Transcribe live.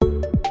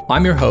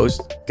I'm your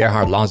host,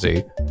 Gerhard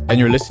Lazi, and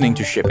you're listening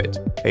to Ship It,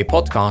 a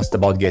podcast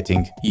about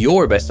getting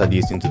your best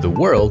ideas into the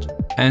world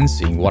and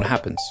seeing what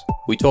happens.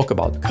 We talk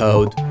about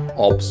code,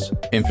 ops,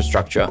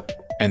 infrastructure,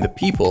 and the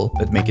people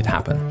that make it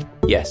happen.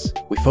 Yes,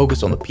 we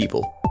focus on the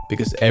people,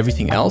 because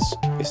everything else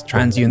is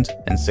transient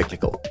and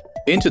cyclical.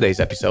 In today's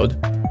episode,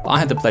 I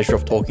had the pleasure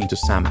of talking to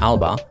Sam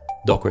Alba,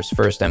 Docker's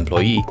first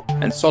employee,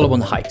 and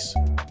Solomon Hykes,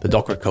 the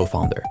Docker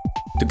co-founder.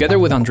 Together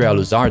with Andrea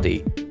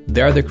Luzzardi,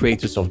 they are the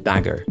creators of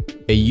Dagger,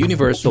 a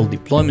universal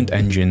deployment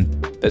engine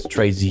that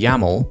trades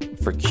YAML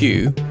for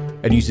Q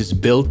and uses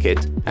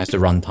Buildkit as the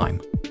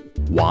runtime.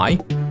 Why?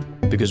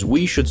 Because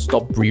we should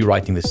stop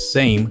rewriting the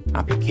same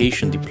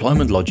application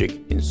deployment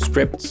logic in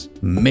scripts,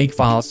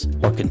 makefiles,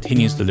 or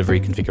continuous delivery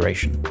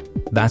configuration.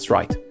 That's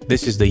right,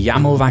 this is the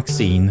YAML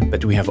vaccine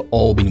that we have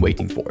all been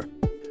waiting for.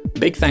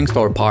 Big thanks to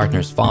our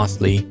partners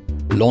Fastly,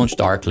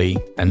 LaunchDarkly,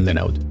 and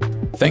Linode.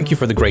 Thank you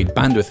for the great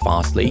bandwidth,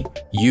 Fastly.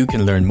 You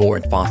can learn more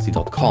at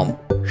fastly.com.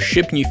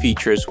 Ship new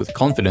features with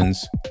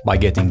confidence by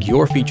getting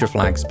your feature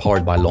flags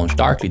powered by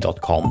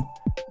launchdarkly.com.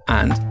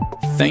 And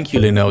thank you,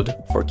 Linode,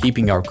 for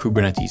keeping our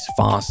Kubernetes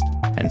fast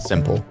and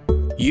simple.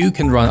 You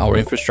can run our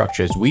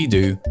infrastructure as we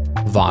do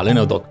via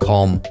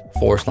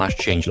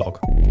linode.com/changelog.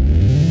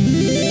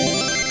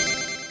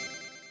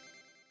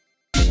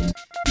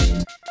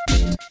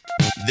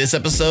 This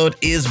episode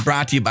is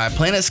brought to you by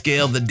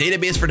PlanetScale, the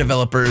database for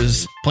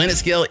developers.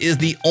 PlanetScale is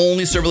the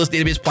only serverless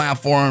database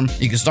platform.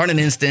 You can start an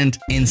instant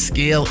and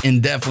scale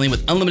indefinitely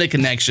with unlimited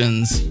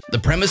connections. The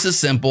premise is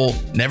simple.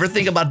 Never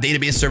think about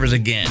database servers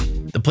again.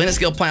 The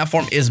PlanetScale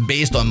platform is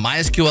based on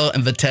MySQL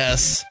and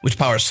Vitess, which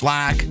powers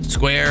Slack,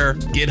 Square,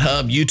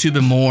 GitHub, YouTube,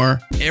 and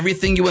more.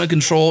 Everything you want to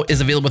control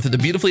is available through the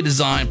beautifully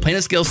designed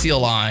PlanetScale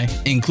CLI,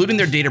 including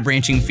their data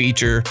branching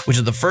feature, which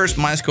is the first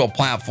MySQL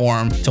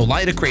platform to allow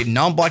you to create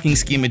non-blocking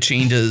schema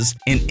changes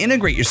and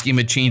integrate your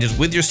schema changes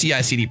with your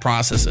CI/CD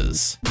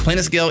processes.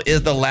 PlanetScale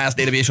is the last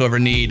database you'll ever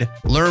need.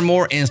 Learn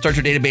more and start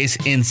your database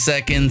in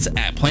seconds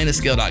at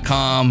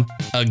planetscale.com.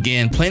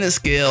 Again,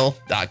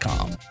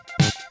 planetscale.com.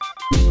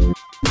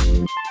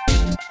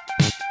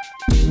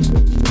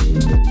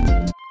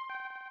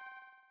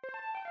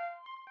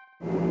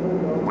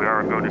 We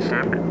are going to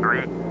ship in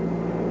 3, 2,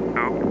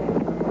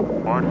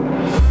 1.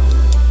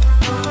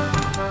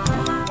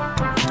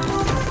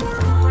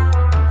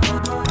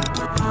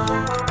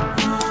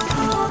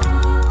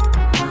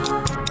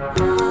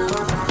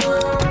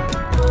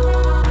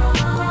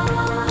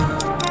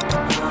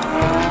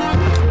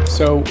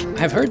 So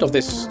I've heard of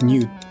this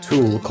new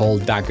tool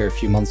called Dagger a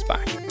few months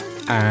back,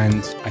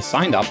 and I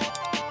signed up,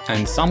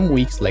 and some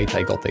weeks later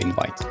I got the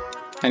invite.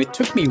 And it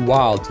took me a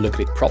while to look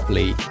at it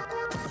properly,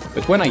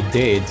 but when I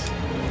did,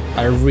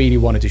 I really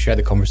wanted to share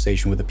the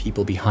conversation with the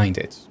people behind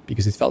it,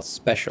 because it felt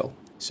special.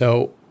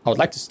 So I would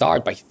like to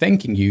start by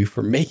thanking you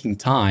for making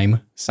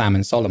time, Sam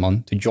and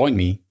Solomon, to join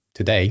me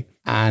today.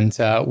 And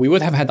we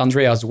would have had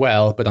Andrea as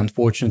well, but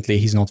unfortunately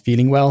he's not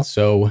feeling well,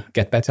 so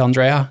get better,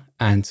 Andrea,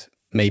 and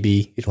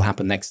maybe it will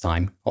happen next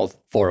time, all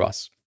four of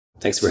us.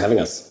 Thanks for having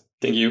us.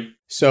 Thank you.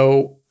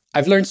 So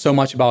I've learned so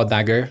much about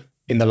Dagger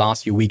in the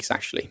last few weeks,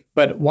 actually.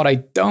 But what I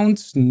don't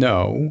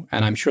know,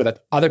 and I'm sure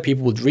that other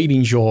people would really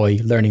enjoy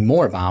learning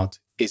more about,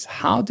 is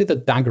how did the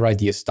Dagger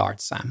idea start,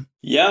 Sam?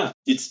 Yeah,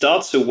 it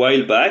starts a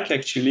while back,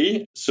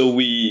 actually. So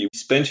we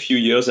spent a few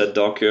years at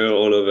Docker,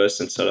 all of us,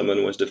 and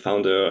Solomon was the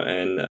founder.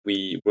 And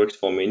we worked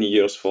for many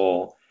years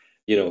for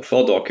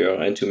Docker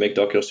and to make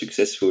Docker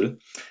successful.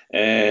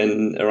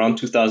 And around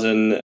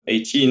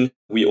 2018,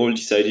 we all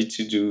decided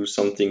to do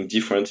something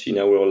different in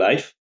our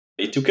life.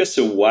 It took us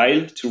a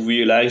while to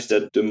realize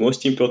that the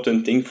most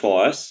important thing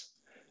for us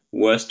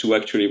was to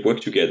actually work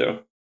together.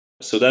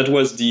 So that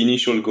was the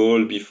initial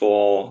goal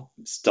before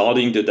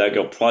starting the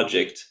Dagger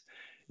project.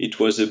 It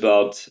was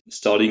about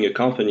starting a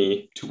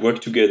company to work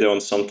together on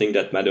something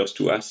that matters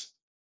to us.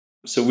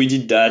 So we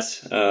did that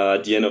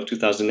at the end of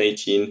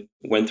 2018,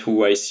 went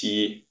through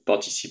IC,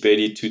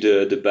 participated to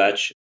the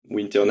batch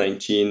Winter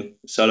 19.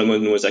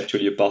 Solomon was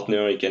actually a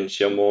partner. He can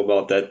share more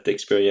about that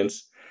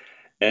experience.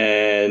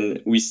 And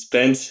we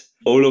spent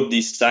all of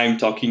this time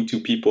talking to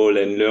people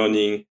and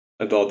learning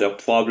about their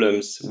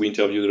problems. We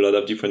interviewed a lot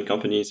of different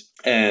companies.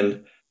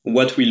 And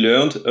what we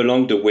learned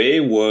along the way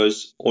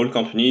was all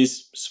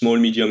companies, small,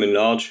 medium, and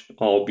large,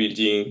 are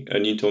building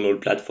an internal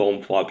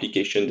platform for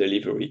application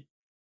delivery.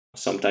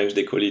 Sometimes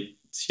they call it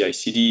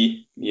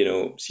CI/CD,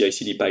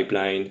 CI/CD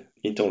pipeline,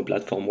 internal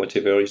platform,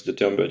 whatever is the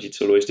term, but it's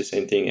always the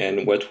same thing.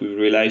 And what we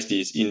realized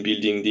is in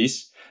building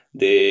this,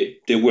 they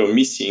were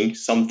missing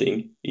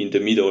something in the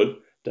middle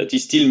that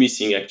is still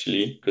missing,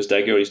 actually, because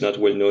Dagger is not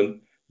well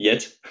known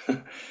yet.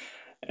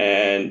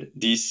 And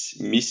this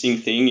missing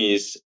thing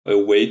is a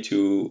way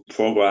to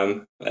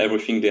program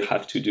everything they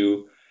have to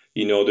do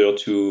in order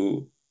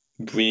to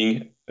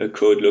bring a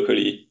code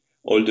locally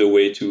all the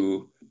way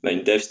to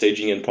dev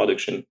staging and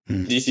production.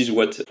 This is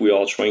what we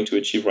are trying to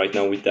achieve right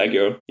now with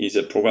Dagger, is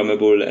a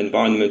programmable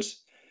environment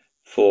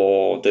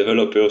for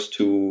developers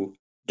to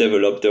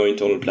develop their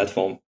internal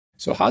platform.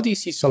 So how do you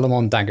see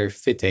Solomon Dagger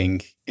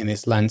fitting in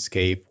this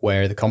landscape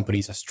where the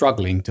companies are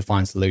struggling to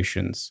find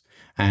solutions?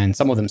 And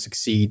some of them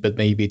succeed, but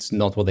maybe it's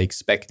not what they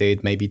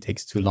expected. Maybe it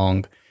takes too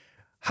long.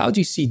 How do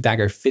you see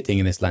Dagger fitting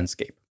in this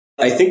landscape?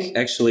 I think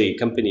actually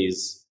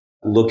companies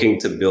looking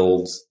to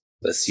build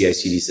a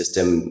CI/CD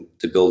system,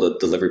 to build a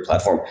delivery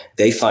platform,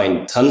 they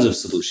find tons of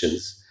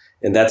solutions.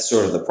 And that's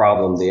sort of the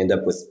problem. They end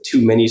up with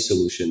too many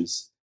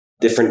solutions,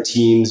 different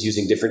teams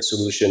using different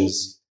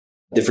solutions,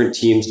 different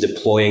teams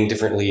deploying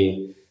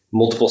differently,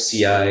 multiple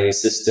CI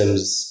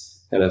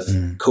systems kind of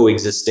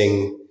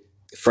coexisting,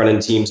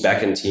 front-end teams,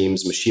 back-end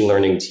teams, machine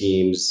learning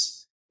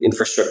teams,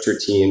 infrastructure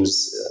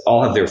teams,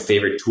 all have their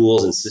favorite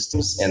tools and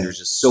systems. And there's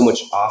just so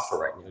much offer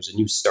right now. There's a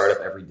new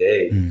startup every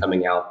day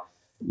coming out,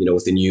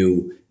 with a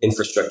new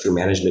infrastructure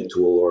management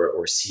tool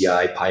or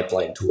CI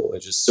pipeline tool.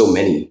 There's just so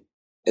many.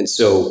 And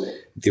so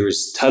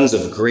there's tons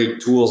of great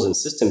tools and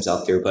systems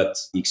out there, but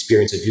the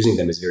experience of using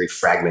them is very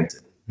fragmented.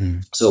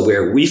 So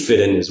where we fit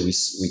in is we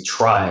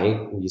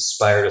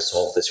aspire to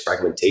solve this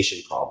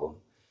fragmentation problem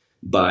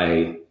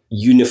by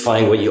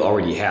unifying what you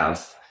already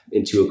have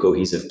into a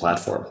cohesive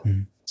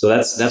platform. So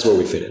that's where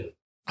we fit in.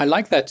 I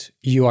like that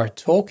you are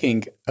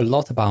talking a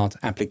lot about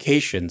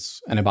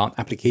applications and about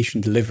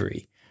application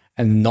delivery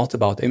and not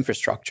about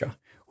infrastructure,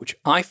 which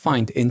I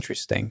find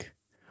interesting.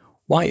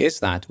 Why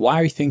is that? Why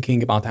are you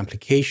thinking about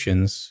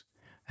applications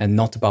and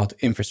not about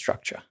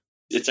infrastructure?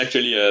 It's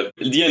actually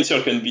the answer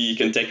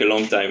can take a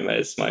long time,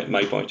 as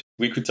my point.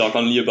 We could talk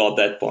only about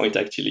that point,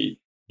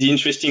 actually. The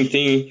interesting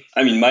thing,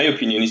 my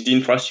opinion is the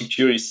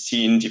infrastructure is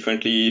seen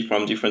differently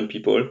from different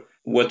people.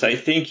 What I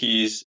think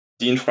is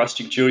the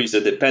infrastructure is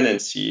a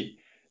dependency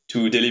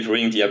to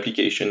delivering the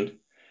application,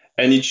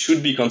 and it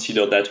should be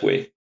considered that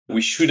way.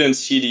 We shouldn't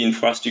see the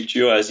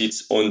infrastructure as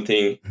its own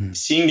thing.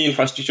 Seeing the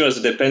infrastructure as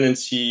a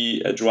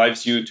dependency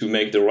drives you to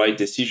make the right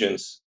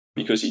decisions,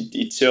 because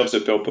it serves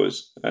a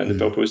purpose. And the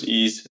purpose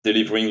is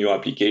delivering your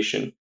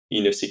application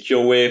in a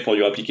secure way for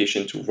your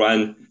application to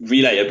run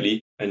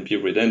reliably and be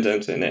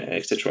redundant, and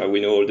etc.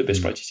 We know all the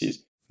best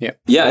practices.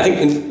 Yeah, I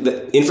think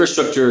the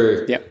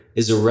infrastructure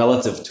is a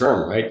relative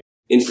term, right?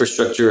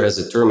 Infrastructure as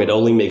a term, it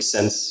only makes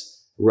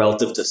sense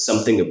relative to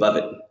something above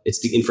it.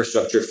 It's the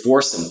infrastructure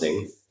for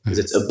something, because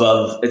it's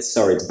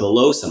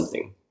below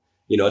something.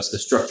 It's the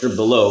structure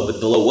below, but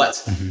below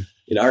what?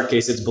 In our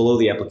case, it's below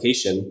the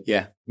application.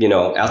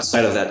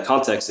 Outside of that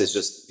context is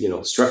just,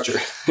 structure,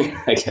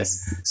 I guess.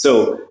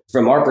 So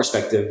from our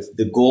perspective,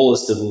 the goal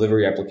is to deliver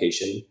your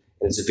application.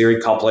 And it's a very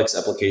complex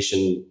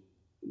application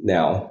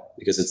now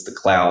because it's the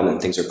cloud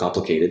and things are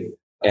complicated.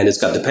 And it's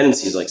got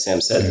dependencies, like Sam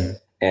said.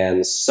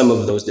 And some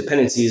of those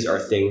dependencies are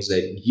things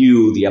that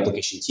you, the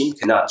application team,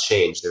 cannot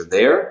change. They're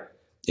there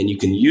and you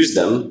can use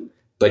them,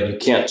 but you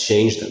can't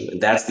change them.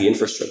 And that's the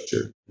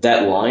infrastructure.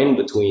 That line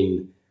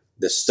between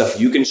the stuff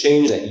you can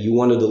change that you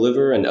want to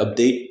deliver and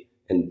update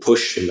and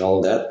push and all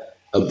of that,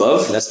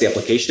 above, that's the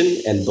application.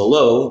 And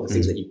below, the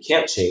things that you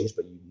can't change,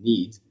 but you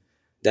need,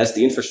 that's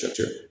the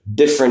infrastructure.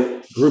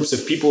 Different groups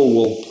of people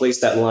will place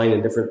that line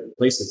in different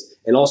places.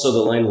 And also the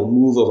line will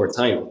move over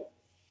time.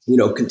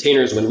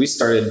 Containers, when we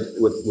started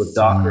with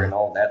Docker and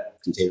all that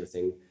container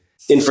thing,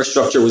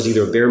 infrastructure was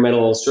either bare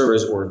metal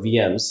servers or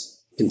VMs.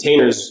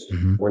 Containers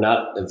were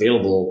not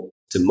available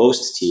to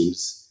most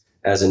teams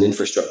as an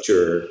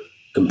infrastructure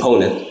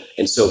component.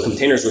 And so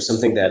containers were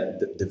something that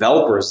the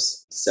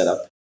developers set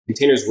up.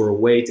 Containers were a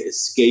way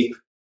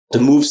to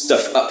move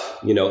stuff up,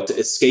 to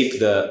escape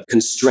the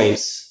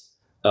constraints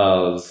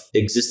of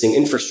existing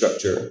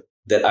infrastructure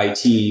that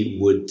IT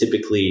would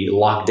typically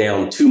lock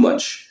down too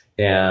much.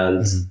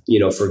 And,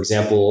 for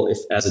example, if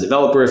as a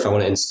developer, if I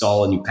want to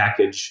install a new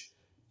package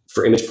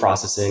for image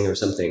processing or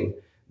something,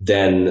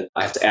 then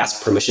I have to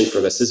ask permission for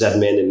the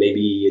sysadmin, and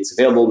maybe it's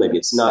available, maybe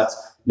it's not.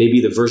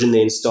 Maybe the version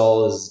they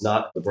install is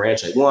not the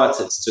branch I want.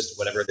 It's just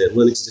whatever the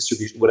Linux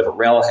distribution, whatever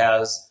RHEL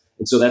has.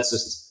 And so that's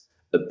just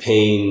a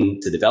pain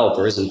to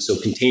developers. And so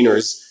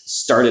containers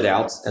started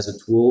out as a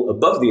tool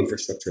above the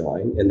infrastructure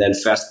line. And then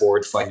fast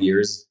forward 5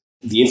 years,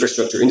 the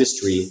infrastructure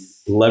industry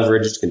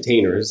leveraged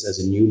containers as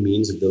a new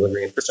means of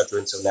delivering infrastructure.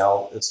 And so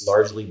now it's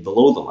largely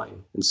below the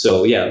line. And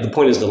so, the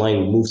point is the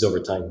line moves over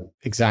time.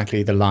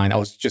 Exactly, the line. I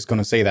was just going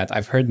to say that.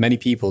 I've heard many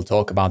people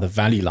talk about the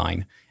value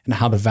line and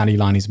how the value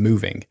line is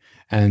moving.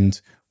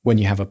 And when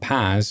you have a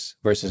PaaS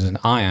versus an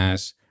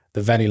IaaS,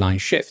 the value line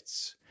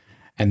shifts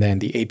and then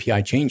the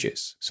API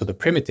changes. So the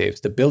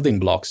primitives, the building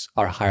blocks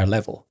are higher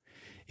level.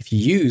 If you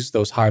use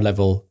those higher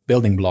level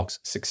building blocks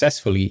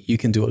successfully, you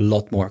can do a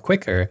lot more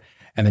quicker.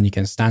 And then you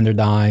can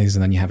standardize,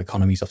 and then you have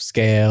economies of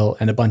scale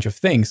and a bunch of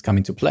things come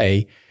into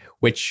play,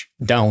 which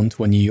don't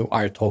when you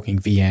are talking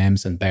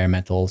VMs and bare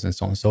metals and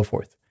so on and so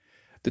forth.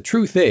 The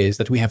truth is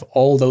that we have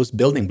all those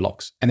building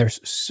blocks, and there's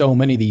so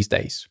many these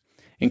days,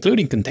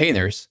 including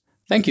containers.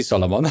 Thank you,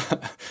 Solomon.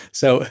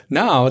 So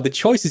now the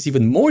choice is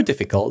even more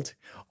difficult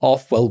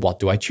of, what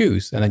do I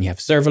choose? And then you have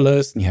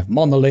serverless and you have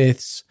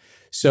monoliths.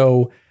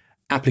 So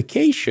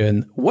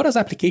what does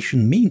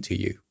application mean to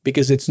you?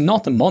 Because it's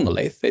not a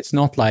monolith. It's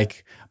not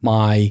like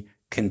my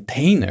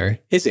container,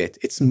 is it?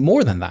 It's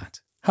more than that.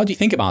 How do you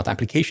think about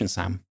application,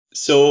 Sam?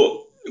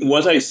 So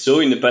what I saw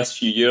in the past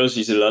few years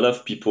is a lot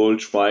of people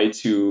try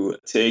to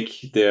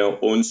take their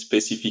own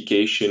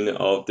specification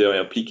of their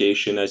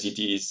application as it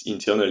is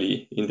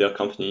internally in their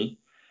company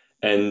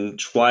and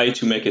try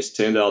to make a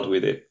standard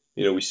with it.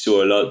 We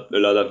saw a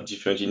lot of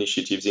different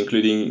initiatives,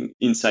 including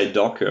inside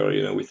Docker.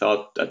 We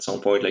thought at some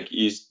point, like,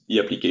 is the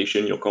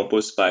application your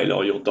compose file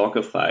or your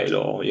Docker file,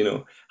 or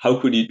how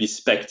could it be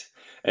spec'd?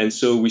 And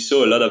so we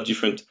saw a lot of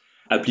different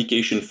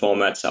application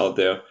formats out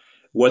there.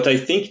 What I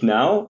think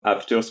now,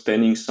 after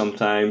spending some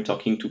time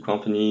talking to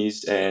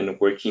companies and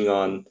working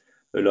on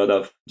a lot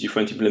of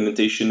different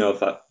implementation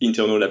of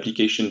internal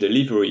application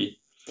delivery,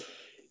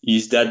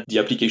 is that the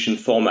application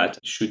format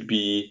should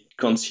be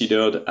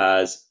considered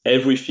as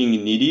everything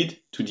needed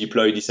to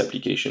deploy this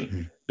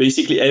application.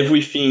 Basically,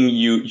 everything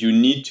you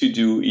need to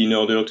do in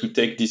order to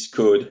take this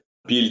code,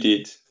 build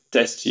it,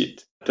 test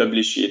it,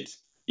 publish it,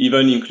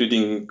 even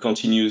including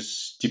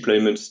continuous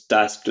deployment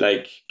tasks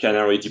like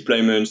canary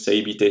deployments,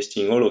 A/B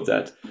testing, all of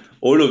that.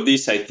 All of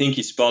this, I think,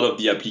 is part of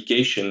the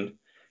application.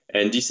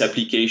 And this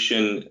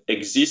application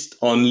exists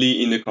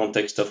only in the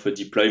context of a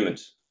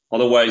deployment.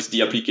 Otherwise,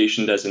 the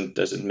application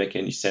doesn't make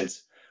any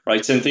sense,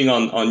 right? Same thing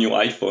on your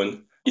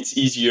iPhone. It's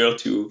easier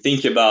to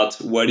think about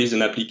what is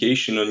an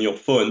application on your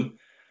phone,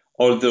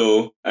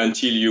 although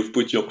until you've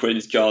put your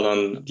credit card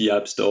on the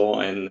App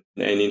Store and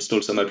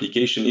install some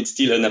application, it's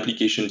still an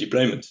application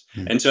deployment.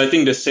 And so I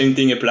think the same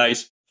thing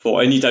applies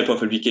for any type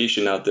of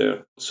application out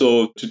there.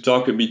 So to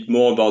talk a bit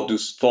more about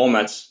those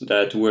formats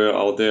that were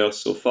out there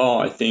so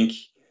far, I think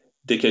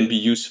they can be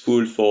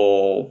useful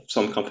for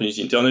some companies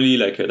internally,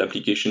 like an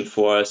application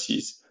for us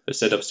is a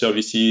set of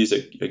services,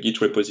 a Git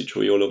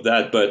repository, all of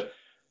that. But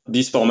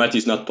this format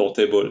is not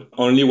portable.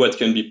 Only what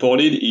can be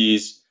ported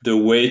is the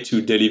way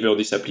to deliver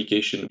this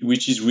application,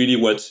 which is really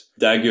what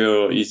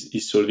Dagger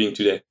is solving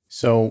today.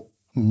 So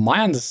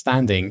my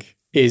understanding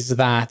is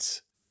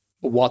that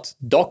what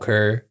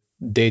Docker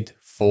did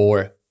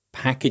for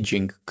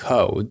packaging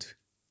code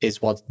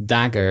is what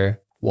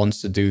Dagger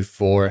wants to do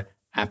for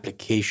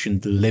application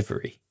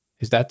delivery.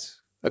 Is that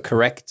a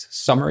correct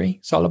summary,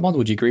 Solomon?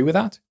 Would you agree with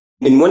that?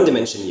 In one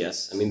dimension,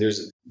 yes. I mean,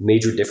 there's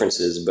major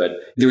differences, but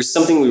there was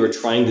something we were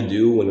trying to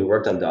do when we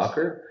worked on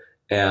Docker,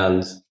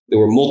 and there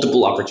were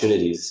multiple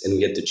opportunities, and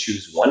we had to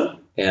choose one.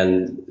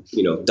 And,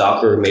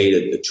 Docker made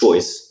a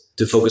choice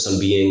to focus on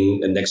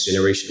being a next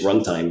generation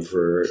runtime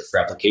for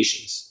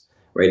applications,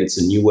 right? It's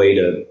a new way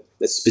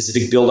a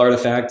specific build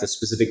artifact, a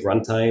specific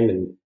runtime,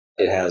 and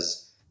it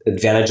has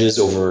advantages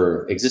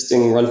over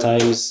existing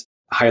runtimes,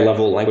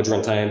 high-level language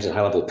runtimes and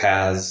high-level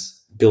paths,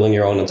 building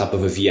your own on top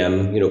of a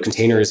VM.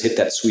 Containers hit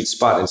that sweet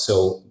spot. And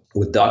so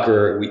with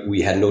Docker,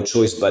 we had no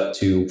choice but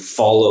to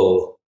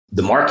follow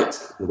the market.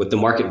 What the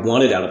market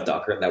wanted out of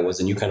Docker, that was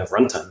a new kind of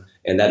runtime.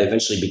 And that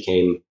eventually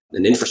became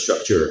an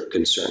infrastructure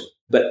concern.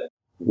 But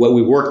what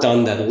we worked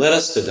on that led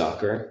us to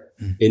Docker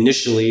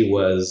initially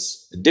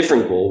was a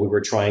different goal. We were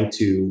trying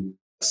to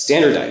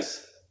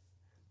standardize.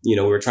 We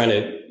were trying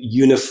to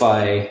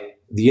unify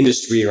the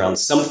industry around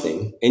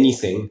something,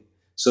 anything,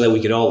 so that we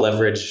could all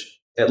leverage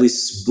at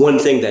least one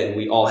thing that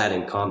we all had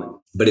in common.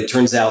 But it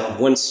turns out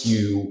once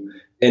you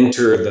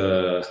enter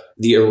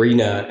the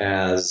arena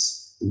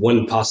as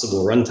one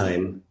possible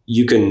runtime,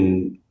 you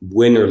can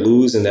win or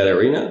lose in that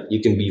arena.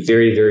 You can be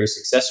very, very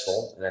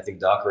successful. And I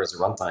think Docker as a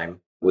runtime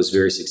was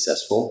very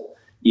successful,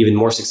 even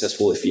more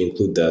successful if you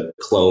include the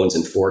clones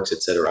and forks,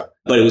 etc.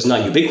 But it was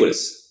not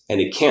ubiquitous, and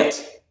it can't,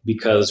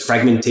 because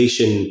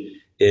fragmentation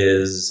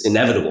is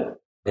inevitable.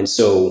 And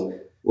so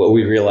what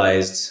we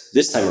realized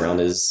this time around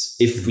is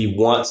if we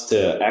want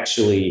to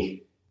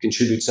actually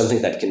contribute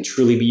something that can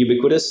truly be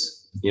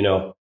ubiquitous,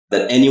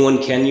 that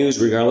anyone can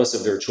use regardless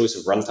of their choice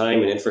of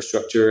runtime and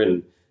infrastructure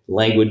and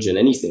language and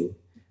anything,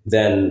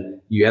 then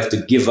you have to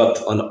give up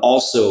on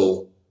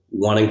also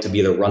wanting to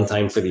be the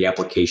runtime for the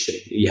application.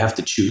 You have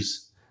to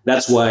choose.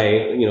 That's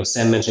why,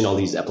 Sam mentioned all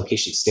these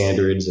application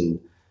standards and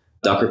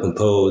Docker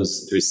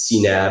Compose. There's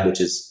CNAB, which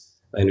is,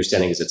 my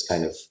understanding is it's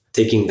kind of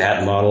taking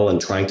that model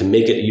and trying to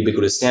make it a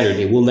ubiquitous standard.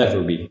 It will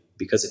never be,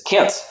 because it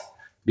can't,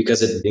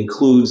 because it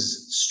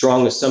includes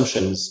strong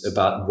assumptions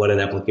about what an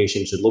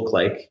application should look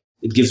like.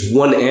 It gives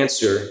one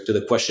answer to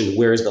the question,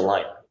 where's the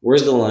line?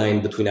 Where's the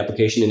line between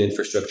application and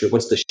infrastructure?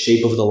 What's the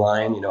shape of the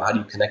line? How do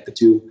you connect the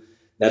two?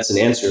 That's an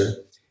answer.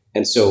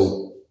 And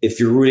so if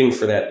you're rooting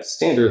for that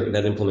standard,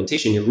 that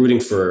implementation, you're rooting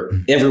for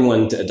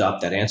everyone to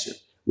adopt that answer.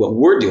 What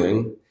we're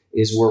doing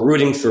is we're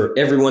rooting for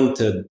everyone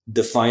to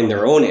define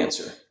their own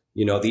answer.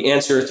 The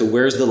answer to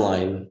where's the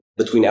line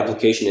between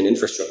application and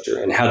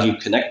infrastructure and how do you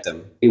connect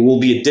them? It will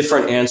be a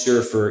different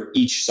answer for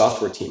each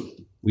software team,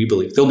 we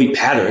believe. There'll be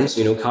patterns,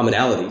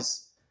 commonalities,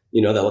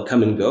 that will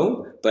come and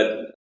go.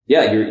 But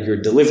yeah, your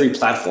delivery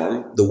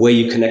platform, the way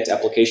you connect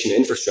application to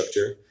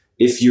infrastructure,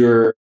 if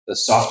you're a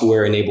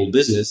software-enabled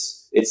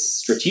business, it's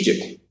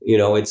strategic.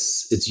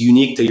 It's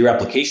unique to your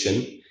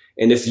application.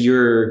 And if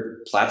your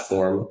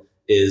platform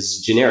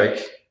is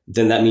generic,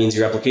 then that means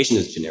your application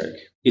is generic.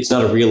 It's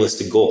not a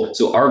realistic goal.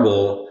 So our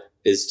goal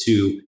is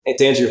to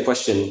answer your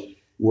question,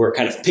 we're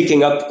kind of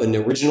picking up an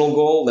original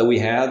goal that we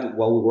had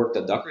while we worked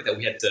at Docker that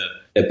we had to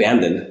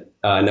abandon.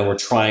 And then we're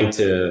trying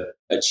to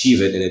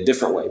achieve it in a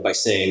different way by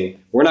saying,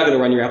 we're not going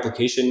to run your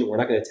application. We're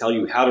not going to tell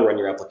you how to run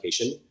your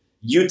application.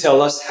 You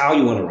tell us how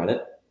you want to run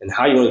it and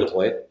how you want to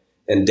deploy it,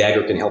 and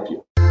Dagger can help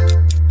you.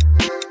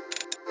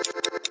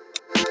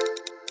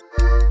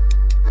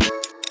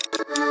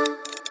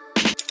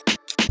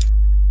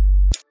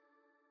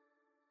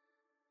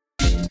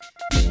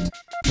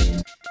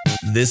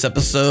 This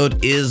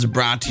episode is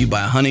brought to you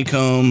by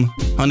Honeycomb.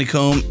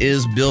 Honeycomb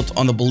is built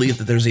on the belief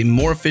that there's a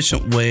more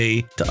efficient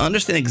way to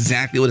understand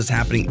exactly what is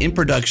happening in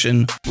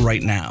production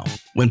right now.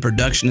 When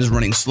production is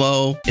running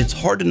slow, it's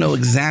hard to know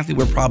exactly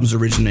where problems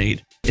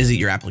originate. Is it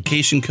your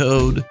application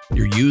code,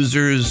 your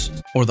users,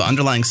 or the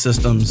underlying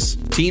systems?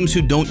 Teams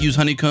who don't use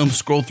Honeycomb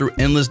scroll through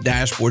endless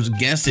dashboards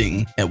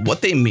guessing at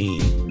what they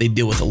mean. They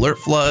deal with alert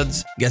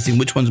floods, guessing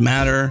which ones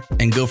matter,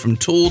 and go from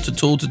tool to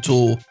tool to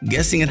tool,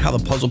 guessing at how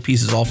the puzzle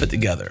pieces all fit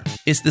together.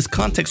 It's this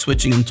context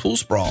switching and tool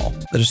sprawl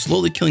that is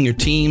slowly killing your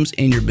teams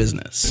and your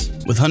business.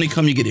 With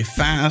Honeycomb, you get a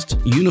fast,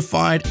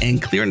 unified,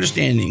 and clear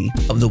understanding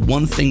of the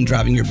one thing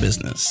driving your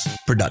business: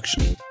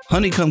 production.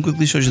 Honeycomb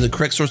quickly shows you the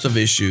correct source of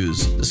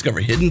issues, discover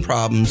hidden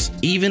problems,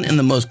 even in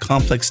the most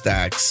complex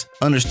stacks,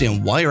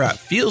 understand why your app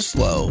feels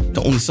slow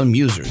to only some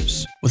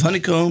users. With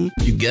Honeycomb,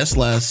 you guess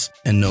less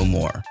and know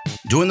more.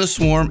 Join the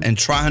swarm and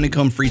try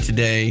Honeycomb free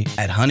today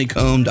at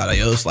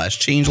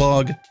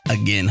honeycomb.io/changelog.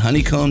 Again,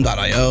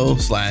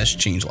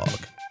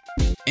 honeycomb.io/changelog.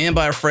 And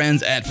by our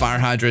friends at Fire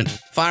Hydrant.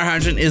 Fire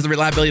Hydrant is the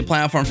reliability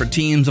platform for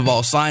teams of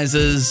all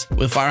sizes.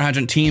 With Fire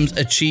Hydrant, teams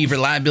achieve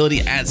reliability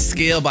at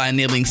scale by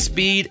enabling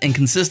speed and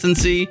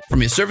consistency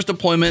from a service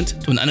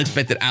deployment to an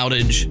unexpected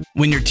outage.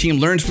 When your team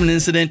learns from an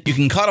incident, you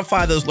can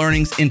codify those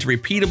learnings into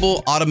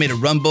repeatable automated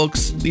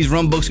runbooks. These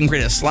runbooks can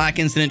create a Slack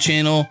incident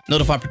channel,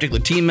 notify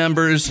particular team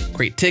members,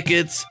 create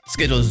tickets,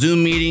 schedule a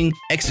Zoom meeting,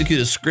 execute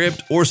a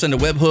script, or send a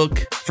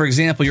webhook. For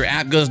example, your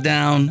app goes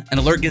down, an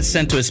alert gets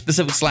sent to a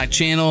specific Slack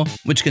channel,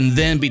 which can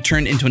then be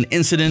turned into an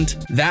incident.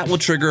 That will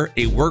trigger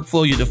a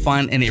workflow you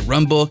define in a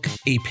runbook.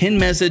 A pinned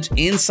message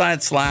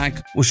inside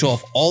Slack will show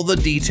off all the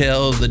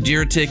details, the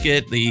Jira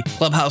ticket, the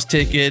Clubhouse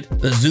ticket,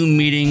 the Zoom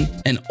meeting,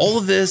 and all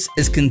of this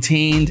is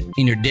contained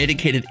in your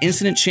dedicated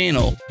incident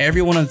channel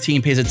everyone on the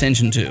team pays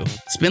attention to.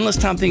 Spend less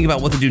time thinking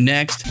about what to do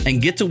next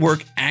and get to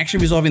work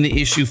actually resolving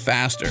the issue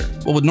faster.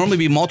 What would normally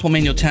be multiple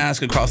manual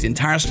tasks across the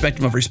entire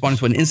spectrum of responding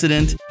to an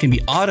incident can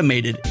be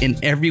automated in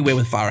every way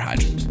with Fire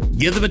Hydrant.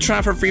 Give them a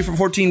try for free for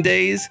 14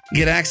 days.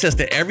 Get access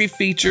to every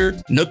feature,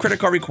 no credit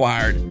card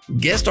required.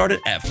 Get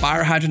started at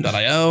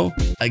firehydrant.io.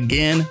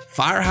 Again,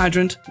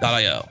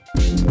 firehydrant.io.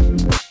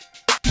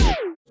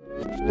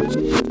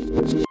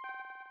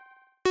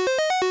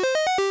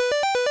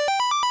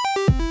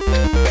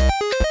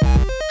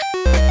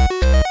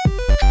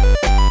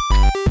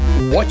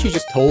 What you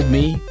just told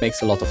me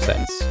makes a lot of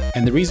sense.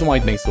 And the reason why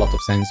it makes a lot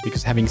of sense is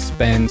because having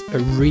spent a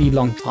really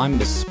long time in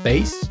the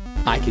space,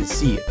 I can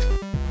see it.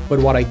 But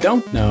what I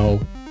don't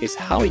know is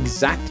how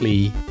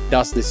exactly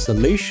does this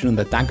solution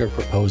that Dagger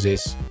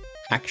proposes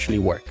actually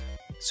work?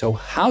 So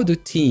how do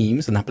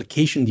teams and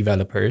application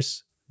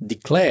developers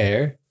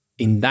declare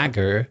in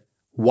Dagger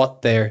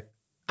what their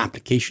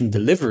application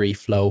delivery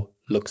flow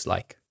looks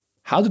like?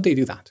 How do they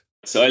do that?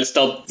 So I'll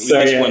start with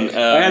this one.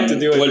 I had to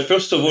do it. Well,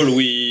 first of all,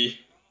 we...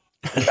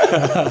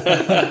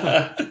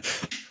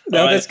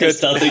 No, that's good.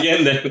 Start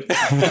again then.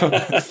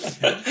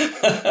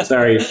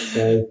 Sorry.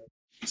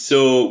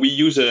 So we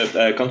use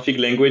a config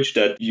language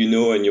that you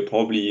know and you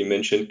probably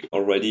mentioned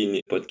already in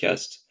the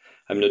podcast.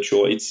 I'm not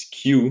sure. It's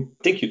Q.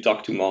 I think you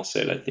talked to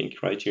Marcel, I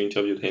think, right? You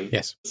interviewed him.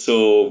 Yes.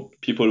 So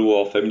people who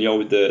are familiar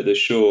with the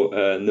show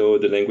know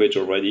the language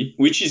already,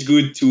 which is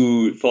good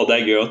for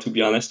Dagger, to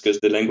be honest, because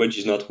the language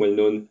is not well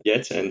known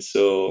yet. And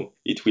so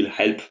it will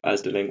help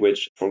as the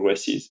language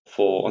progresses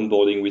for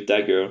onboarding with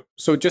Dagger.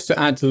 So just to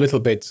add a little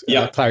bit,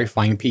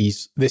 clarifying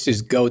piece, this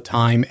is Go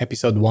Time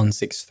episode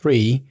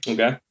 163.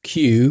 Okay.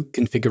 Q,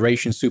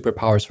 configuration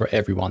superpowers for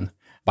everyone.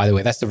 By the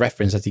way, that's the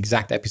reference. That's the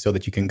exact episode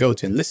that you can go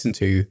to and listen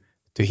to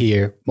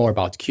hear more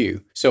about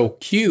Q. So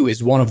Q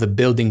is one of the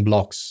building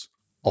blocks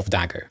of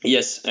Dagger.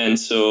 Yes, and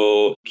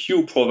so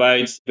Q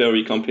provides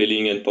very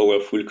compelling and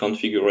powerful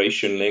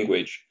configuration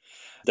language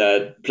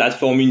that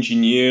platform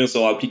engineers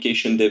or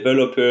application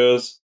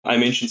developers, I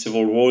mentioned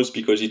several roles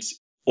because it's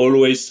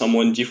always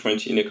someone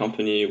different in a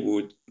company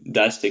who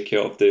does take care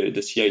of the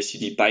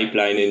CI/CD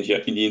pipeline and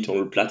the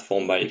internal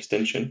platform by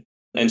extension.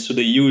 And so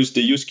they use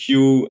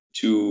Q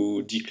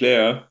to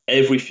declare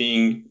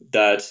everything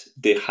that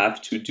they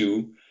have to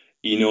do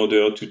in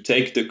order to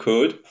take the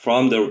code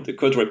from the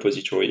code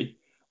repository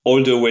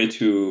all the way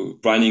to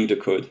running the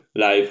code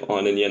live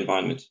on any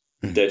environment,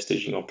 dev,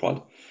 staging, or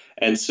prod.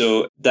 And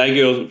so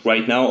Dagger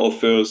right now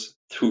offers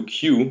through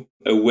Q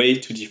a way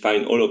to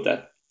define all of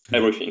that,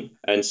 everything.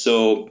 And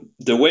so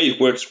the way it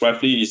works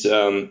roughly is,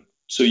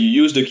 so you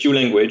use the Q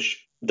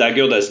language.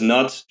 Dagger does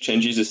not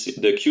change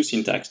the Q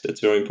syntax. That's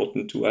very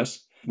important to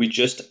us. We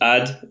just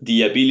add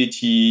the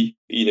ability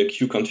in a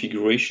Q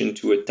configuration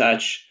to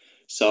attach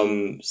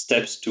some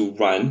steps to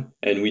run,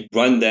 and we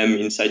run them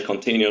inside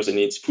containers, and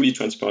it's fully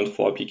transparent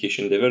for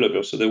application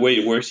developers. So the way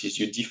it works is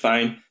you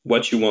define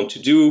what you want to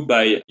do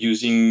by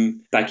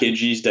using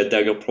packages that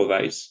Dagger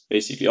provides,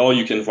 basically, or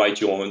you can write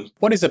your own.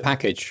 What is a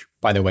package,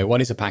 by the way?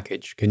 What is a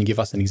package? Can you give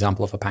us an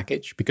example of a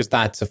package? Because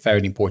that's a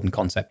fairly important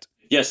concept.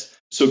 Yes.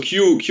 So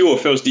Q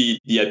offers the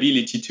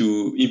ability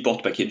to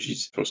import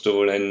packages, first of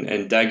all,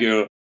 and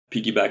Dagger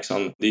piggybacks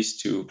on this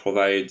to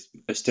provide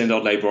a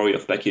standard library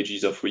of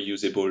packages of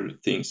reusable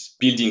things,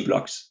 building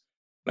blocks.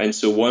 And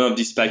so one of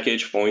these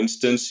packages, for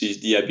instance,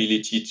 is the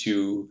ability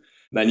to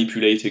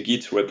manipulate a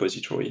Git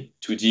repository,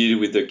 to deal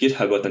with the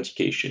GitHub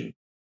authentication,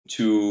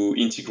 to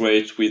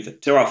integrate with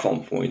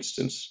Terraform, for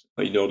instance,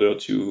 in order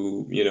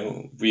to,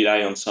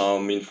 rely on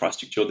some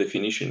infrastructure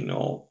definition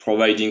or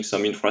providing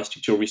some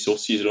infrastructure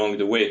resources along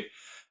the way.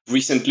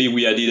 Recently,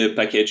 we added a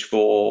package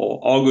for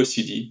Argo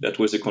CD that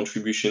was a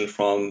contribution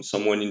from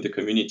someone in the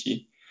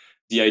community.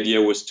 The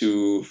idea was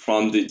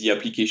from the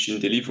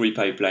application delivery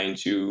pipeline,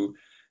 to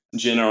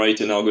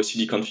generate an Argo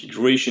CD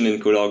configuration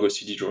and call Argo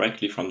CD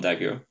directly from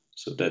Dagger,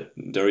 so that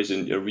there is a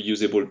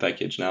reusable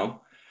package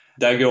now.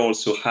 Dagger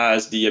also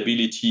has the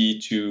ability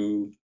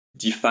to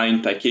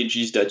define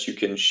packages that you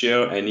can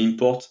share and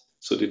import.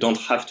 So they don't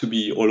have to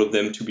be, all of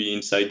them to be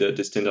inside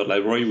the standard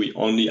library. We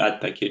only add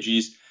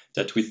packages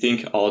that we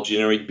think are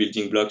generic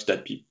building blocks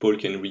that people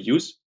can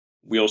reuse.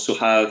 We also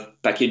have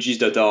packages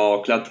that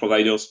are cloud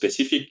provider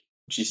specific,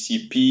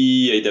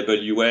 GCP,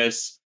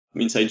 AWS.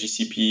 Inside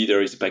GCP,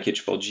 there is a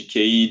package for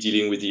GKE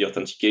dealing with the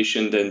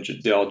authentication. Then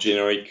there are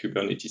generic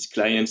Kubernetes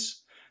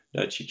clients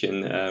that you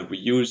can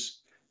reuse.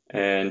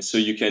 And so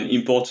you can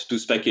import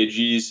those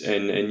packages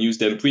and use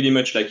them pretty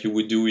much like you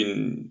would do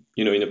in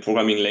a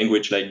programming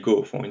language like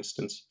Go, for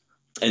instance.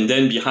 And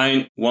then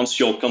behind, once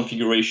your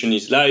configuration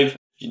is live,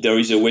 there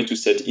is a way to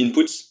set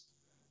inputs.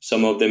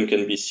 Some of them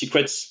can be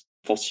secrets.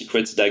 For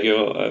secrets,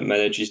 Dagger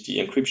manages the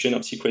encryption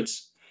of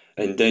secrets.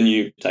 And then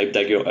you type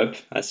Dagger up,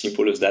 as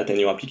simple as that, and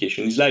your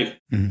application is live.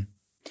 Mm-hmm.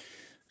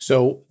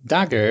 So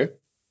Dagger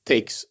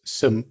takes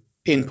some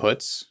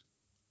inputs.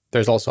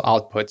 There's also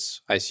outputs,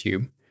 I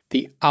assume.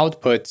 The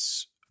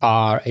outputs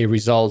are a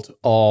result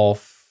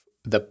of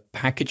the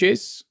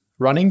packages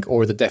running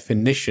or the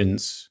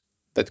definitions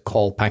that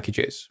call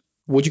packages.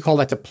 Would you call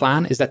that a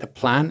plan? Is that a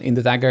plan in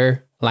the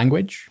Dagger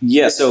language?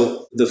 Yeah,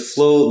 so the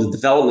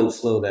development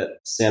flow that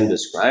Sam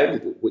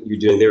described, what you're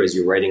doing there is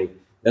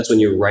that's when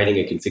you're writing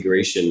a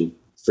configuration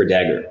for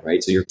Dagger,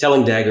 right? So you're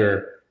telling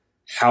Dagger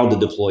how to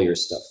deploy your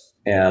stuff.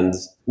 And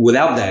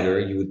without Dagger,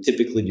 you would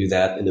typically do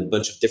that in a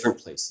bunch of different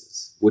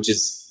places, which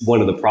is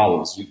one of the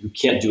problems. You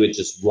can't do it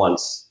just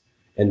once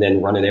and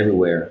then run it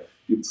everywhere.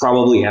 You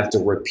probably have to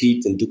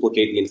repeat and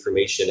duplicate the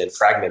information and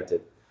fragment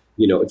it.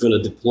 If you're going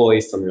to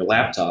deploy from your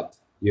laptop,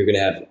 you're going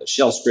to have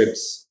shell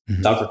scripts,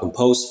 Docker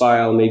Compose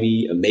file,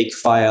 maybe a make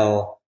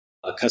file,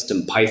 a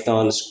custom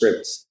Python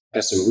script,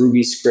 custom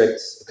Ruby script,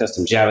 a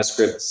custom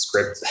JavaScript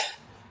script.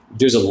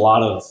 There's a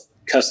lot of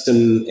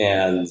custom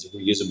and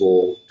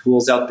reusable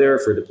tools out there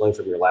for deploying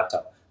from your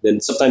laptop. Then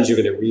sometimes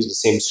you're going to reuse the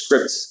same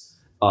scripts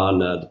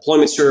on a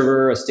deployment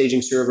server, a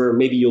staging server.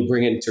 Maybe you'll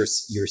bring it into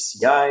your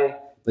CI.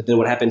 But then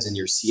what happens in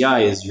your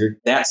CI is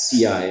that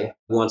CI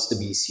wants to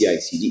be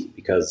CI/CD,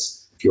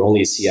 because if you're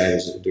only a CI,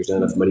 there's not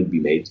enough money to be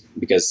made,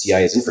 because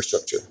CI is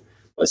infrastructure.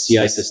 A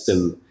CI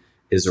system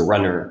is a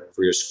runner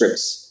for your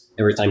scripts.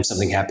 Every time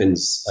something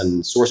happens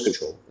on source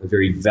control, a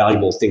very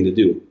valuable thing to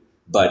do.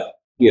 But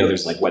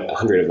there's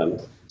 100 of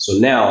them. So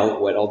now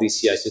what all these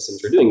CI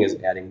systems are doing is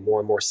adding more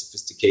and more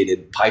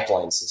sophisticated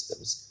pipeline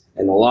systems.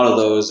 And a lot of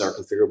those are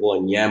configurable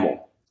in YAML.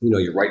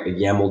 You write a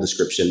YAML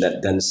description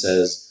that then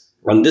says,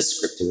 run this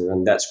script and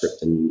run that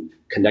script and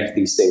connect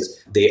these things.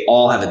 They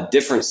all have a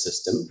different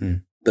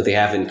system, but they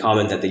have in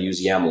common that they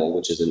use YAML,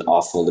 which is an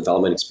awful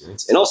development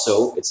experience. And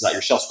also, it's not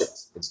your shell script.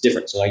 It's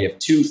different. So now you have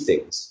two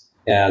things.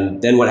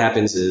 And then what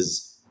happens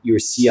is your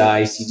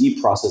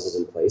CI/CD process is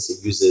in place.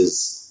 It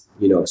uses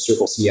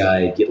Circle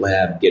CI,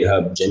 GitLab,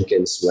 GitHub,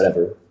 Jenkins,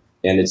 whatever.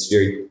 And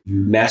you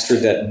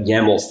mastered that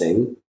YAML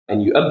thing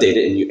and you update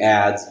it and you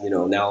add,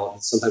 now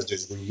sometimes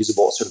there's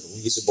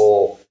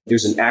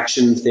there's an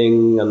action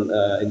thing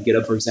in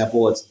GitHub, for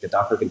example. It's like a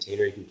Docker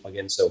container you can plug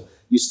in. So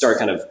you start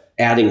kind of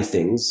adding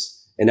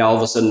things, and now all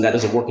of a sudden that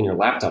doesn't work in your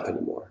laptop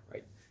anymore,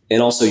 right?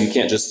 And also you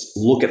can't just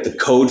look at the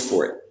code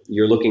for it.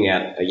 You're looking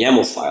at a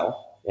YAML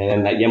file,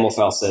 and that YAML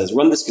file says,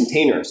 run this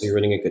container. So you're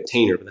running a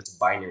container, but that's a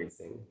binary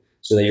thing.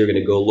 So then you're going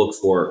to go look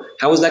for,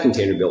 how was that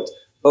container built?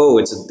 Oh,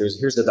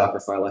 here's the Docker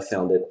file. I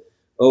found it.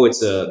 Oh,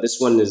 this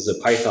one is a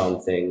Python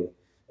thing.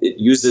 It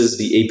uses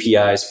the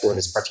APIs for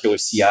this particular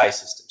CI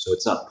system. So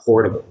it's not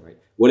portable, right?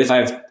 What if I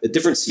have a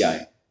different CI?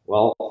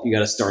 Well, you got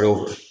to start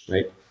over,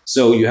 right?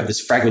 So you have this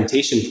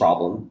fragmentation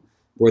problem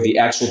where the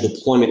actual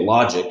deployment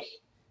logic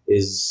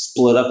is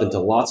split up into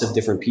lots of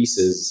different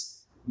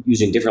pieces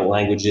using different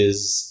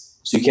languages.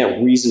 So you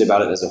can't reason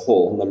about it as a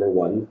whole, number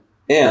one.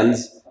 And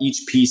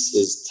each piece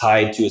is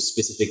tied to a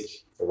specific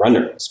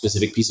runner, a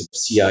specific piece of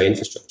CI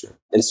infrastructure.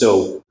 And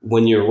so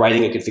when you're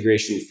writing a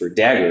configuration for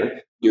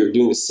Dagger, you're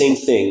doing the same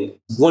thing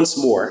once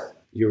more,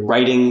 you're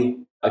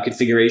writing a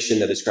configuration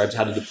that describes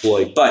how to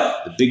deploy.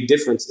 But the big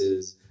difference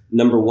is,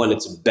 number one,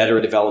 it's a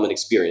better development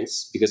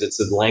experience because it's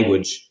a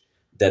language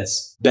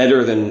that's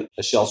better than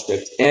a shell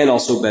script and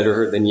also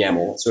better than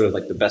YAML. It's sort of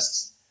like the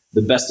best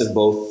of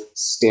both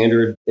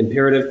standard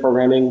imperative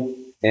programming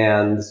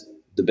and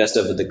the best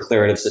of a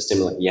declarative system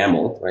like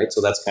YAML, right?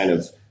 So that's kind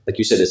of, like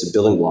you said, it's a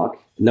building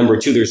block. Number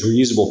two, there's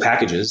reusable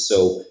packages.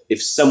 So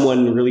if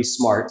someone really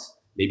smart,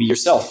 maybe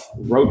yourself,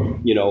 wrote,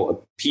 a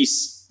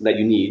piece that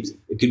you need,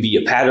 it could be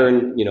a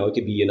pattern, it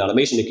could be an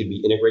automation, it could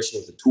be integration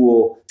with a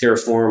tool,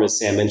 Terraform, as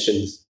Sam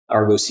mentioned,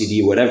 Argo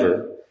CD,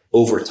 whatever.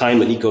 Over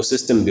time, an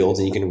ecosystem builds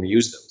and you can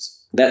reuse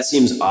those. That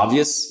seems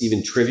obvious,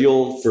 even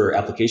trivial for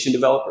application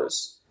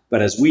developers.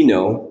 But as we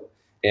know,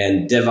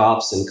 and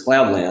DevOps and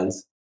Cloudland,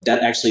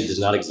 that actually does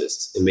not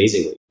exist,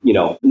 amazingly.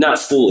 Not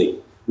fully.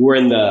 We're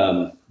in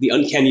the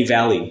uncanny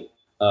valley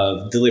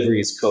of delivery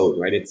as code,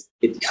 right?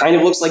 It kind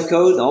of looks like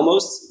code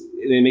almost.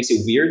 It makes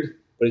it weird,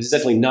 but it's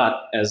definitely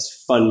not as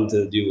fun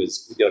to do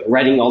as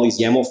writing all these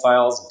YAML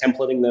files,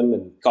 templating them,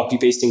 and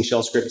copy-pasting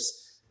shell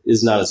scripts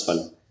is not as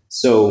fun.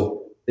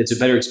 So it's a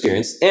better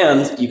experience,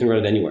 and you can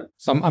run it anywhere.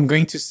 So I'm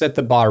going to set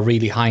the bar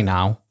really high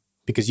now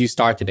because you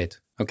started it,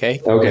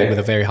 okay? With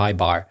a very high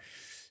bar.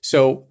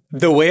 So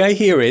the way I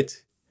hear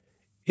it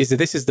is that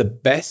this is the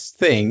best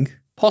thing,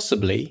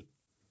 possibly,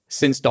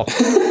 since Docker.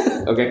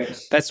 Okay.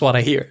 That's what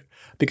I hear.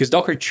 Because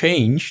Docker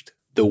changed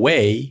the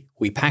way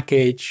we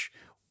package,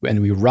 when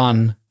we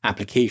run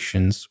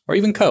applications, or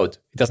even code.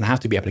 It doesn't have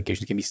to be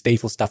applications. It can be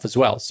stateful stuff as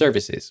well,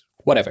 services,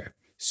 whatever.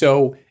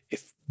 So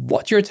if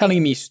what you're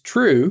telling me is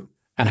true,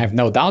 and I have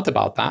no doubt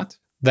about that,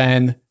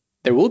 then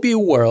there will be a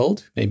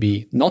world,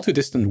 maybe not too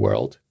distant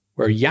world,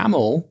 where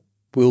YAML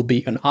will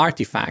be an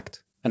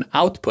artifact, an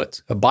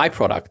output, a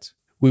byproduct.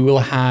 We will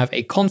have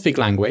a config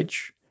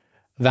language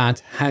that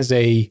has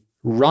a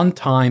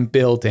runtime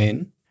built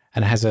in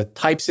and has a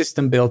type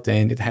system built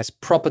in. It has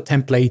proper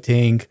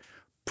templating,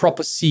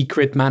 proper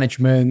secret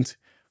management,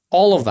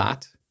 all of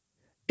that.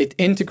 It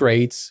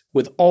integrates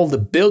with all the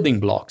building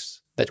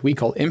blocks that we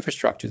call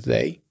infrastructure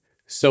today,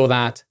 so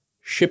that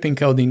shipping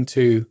code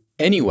into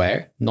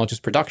anywhere, not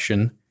just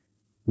production,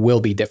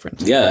 will be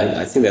different. Yeah,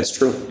 I think that's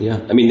true. Yeah.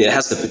 I mean, it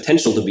has the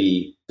potential to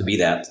be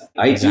that.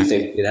 I do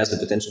think it has the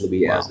potential to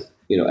be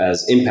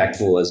as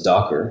impactful as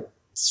Docker.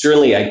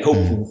 Certainly, I hope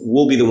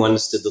we'll be the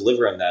ones to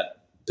deliver on that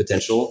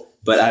potential,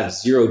 but I have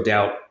zero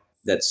doubt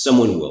that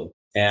someone will.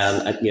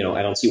 And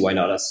I don't see why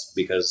not us,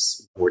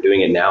 because we're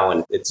doing it now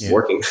and it's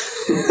working.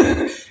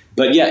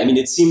 But yeah, I mean,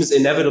 it seems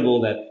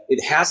inevitable that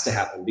it has to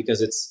happen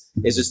because it's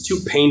just too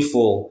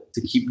painful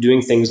to keep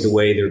doing things the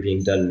way they're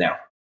being done now.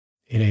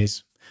 It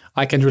is.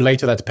 I can relate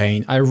to that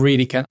pain. I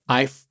really can.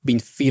 I've been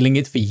feeling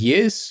it for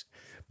years,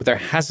 but there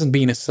hasn't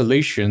been a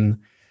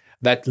solution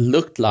that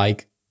looked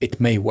like it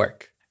may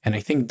work. And I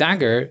think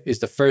Dagger is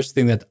the first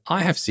thing that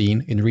I have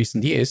seen in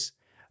recent years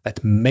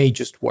that may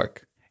just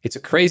work. It's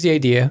a crazy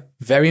idea,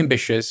 very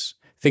ambitious.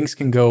 Things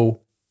can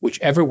go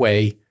whichever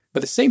way,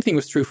 but the same thing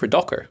was true for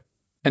Docker.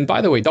 And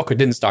by the way, Docker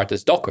didn't start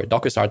as Docker.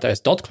 Docker started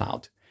as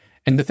 .cloud.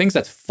 And the things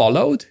that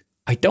followed,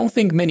 I don't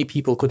think many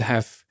people could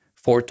have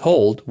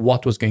foretold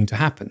what was going to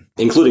happen.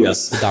 Including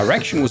us. The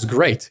direction was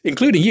great,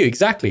 including you,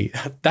 exactly.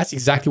 That's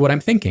exactly what I'm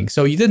thinking.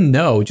 So you didn't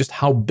know just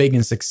how big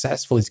and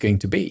successful it's going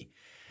to be.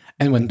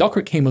 And when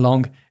Docker came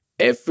along,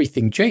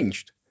 everything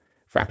changed.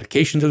 For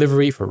application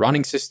delivery, for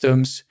running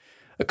systems.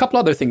 A couple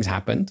other things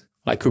happened,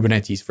 like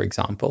Kubernetes, for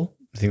example.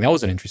 I think that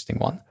was an interesting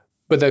one.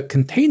 But the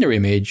container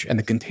image and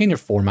the container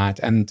format,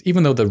 and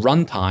even though the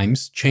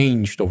runtimes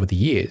changed over the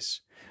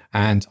years,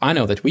 and I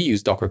know that we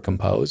use Docker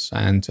Compose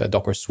and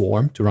Docker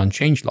Swarm to run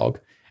changelog,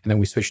 and then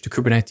we switched to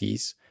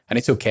Kubernetes, and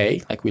it's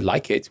okay, like we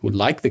like it, we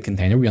like the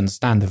container, we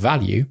understand the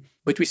value,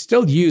 but we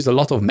still use a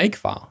lot of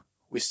makefile.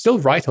 We still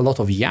write a lot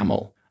of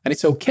YAML, and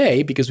it's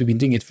okay because we've been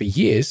doing it for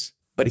years,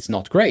 but it's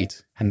not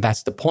great. And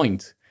that's the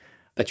point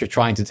that you're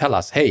trying to tell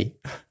us, hey,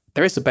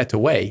 there is a better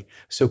way.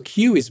 So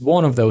Q is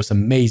one of those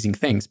amazing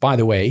things. By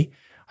the way,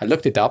 I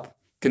looked it up.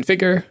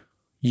 Configure,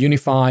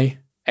 unify,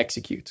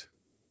 execute.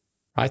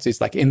 Right? So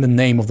it's like in the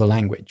name of the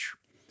language.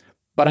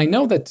 But I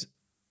know that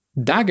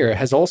Dagger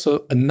has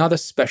also another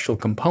special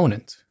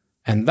component.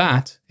 And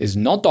that is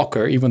not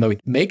Docker, even though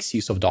it makes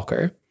use of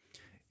Docker.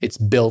 It's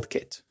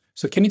Buildkit.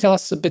 So can you tell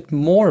us a bit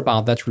more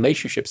about that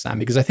relationship, Sam?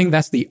 Because I think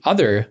that's the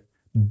other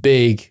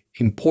big,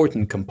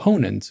 important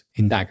component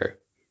in Dagger,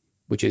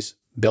 which is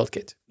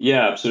Buildkit.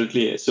 Yeah,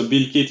 absolutely. So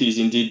Buildkit is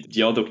indeed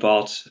the other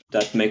part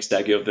that makes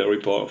Dagger very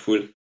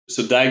powerful.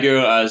 So Dagger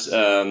has,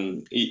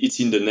 it's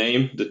in the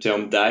name, the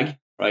term DAG,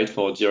 right,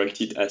 for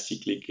directed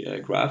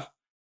acyclic graph,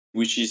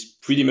 which is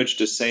pretty much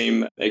the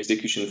same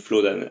execution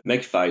flow that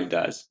Makefile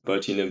does,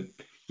 but in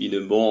a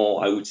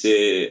more, I would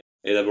say,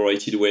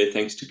 elaborated way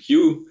thanks to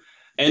Q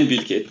and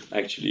Buildkit,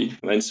 actually.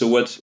 And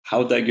so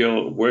how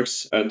Dagger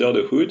works under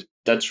the hood,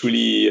 that's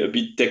really a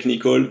bit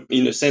technical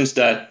in the sense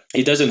that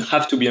it doesn't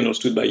have to be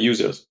understood by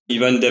users.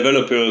 Even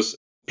developers,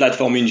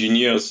 platform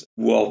engineers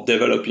who are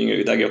developing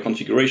a Dagger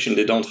configuration,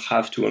 they don't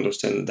have to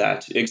understand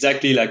that.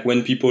 Exactly like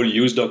when people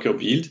use Docker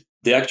build,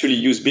 they actually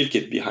use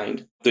Buildkit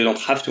behind. They don't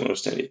have to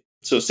understand it.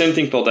 So same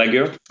thing for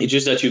Dagger. It's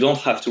just that you don't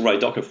have to write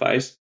Docker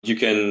files. You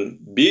can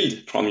build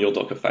from your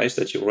Docker files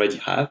that you already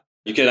have.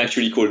 You can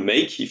actually call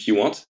make if you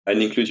want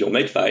and include your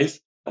makefiles,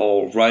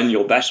 or run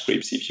your bash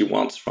scripts if you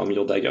want from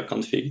your Dagger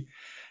config.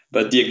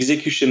 But the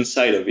execution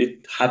side of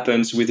it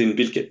happens within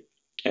Buildkit.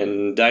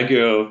 And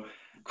Dagger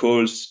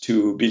calls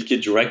to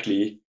Buildkit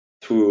directly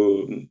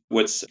through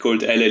what's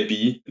called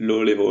LLB,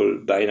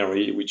 low-level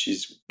binary, which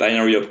is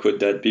binary opcode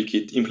that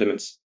Buildkit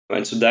implements.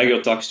 And so Dagger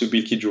talks to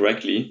Buildkit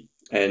directly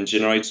and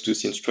generates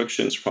those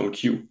instructions from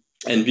Q.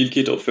 And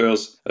Buildkit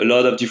offers a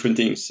lot of different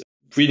things.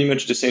 Pretty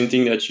much the same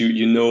thing that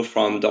you know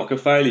from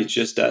Dockerfile. It's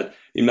just that,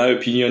 in my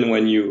opinion,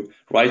 when you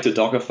write a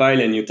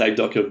Dockerfile and you type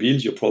Docker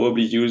build, you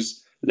probably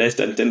use less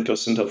than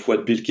 10% of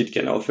what Buildkit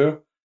can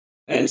offer.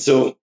 And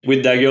so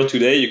with Dagger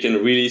today, you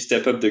can really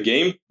step up the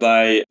game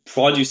by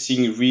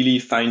producing really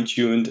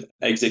fine-tuned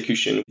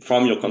execution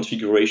from your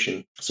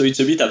configuration. So it's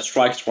a bit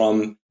abstract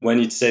from when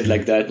it's said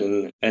like that,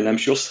 and I'm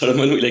sure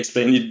Solomon will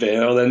explain it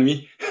better than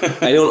me.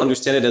 I don't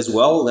understand it as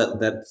well.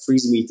 That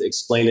frees me to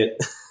explain it.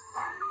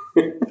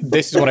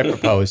 This is what I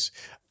propose.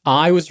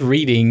 I was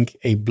reading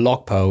a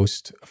blog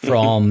post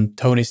from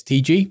Tonis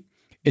TG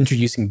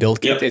introducing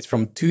Buildkit. Yep. It's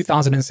from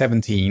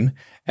 2017,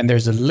 and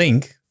there's a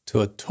link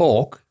to a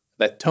talk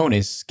that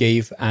Tonis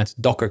gave at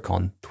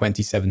DockerCon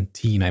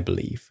 2017, I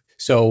believe.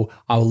 So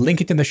I'll link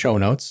it in the show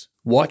notes.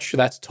 Watch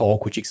that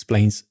talk, which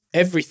explains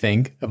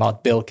everything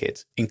about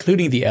Buildkit,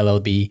 including the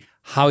LLB,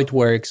 how it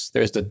works.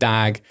 There's the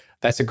DAG.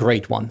 That's a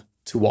great one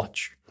to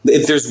watch.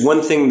 If there's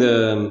one thing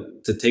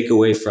to take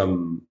away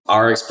from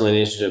our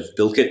explanation of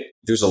Buildkit,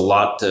 there's a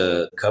lot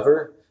to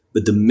cover.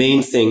 But the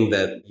main thing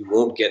that you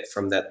won't get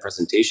from that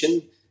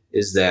presentation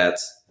is that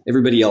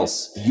everybody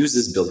else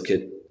uses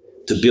Buildkit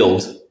to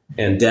build,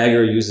 and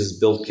Dagger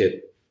uses Buildkit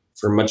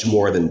for much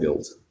more than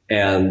build.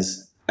 And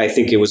I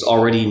think it was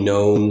already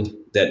known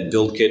that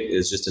Buildkit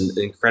is just an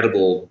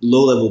incredible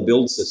low-level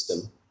build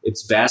system.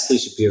 It's vastly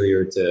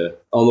superior to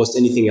almost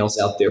anything else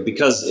out there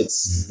because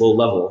it's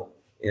low-level.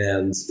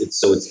 And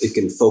it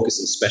can focus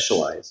and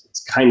specialize.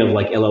 It's kind of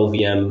like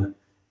LLVM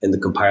in the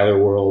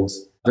compiler world,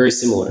 very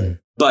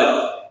similar.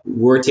 But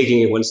we're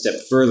taking it one step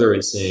further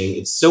and saying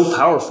it's so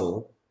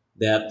powerful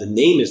that the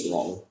name is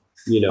wrong.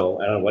 I don't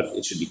know what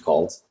it should be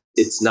called.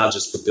 It's not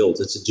just for build.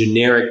 It's a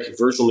generic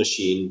virtual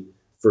machine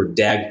for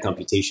DAG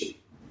computation.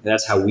 And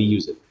that's how we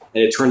use it.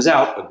 And it turns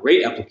out a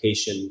great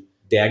application,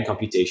 DAG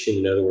computation,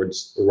 in other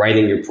words,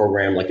 writing your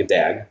program like a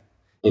DAG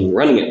and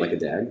running it like a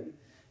DAG,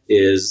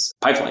 is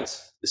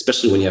pipelines.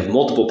 Especially when you have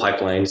multiple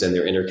pipelines and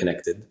they're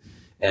interconnected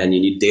and you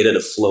need data to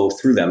flow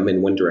through them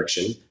in one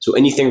direction. So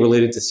anything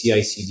related to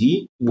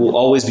CI/CD will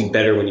always be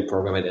better when you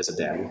program it as a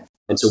DAG.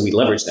 And so we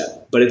leverage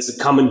that. But it's a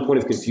common point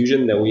of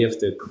confusion that we have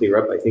to clear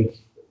up, I think,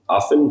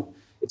 often.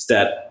 It's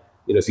that,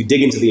 if you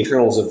dig into the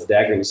internals of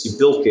Dagger and you see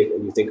Buildkit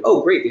and you think,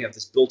 oh, great, they have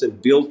this built-in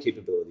build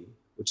capability,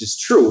 which is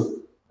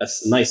true. A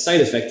nice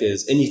side effect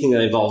is anything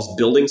that involves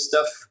building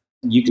stuff,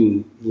 you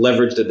can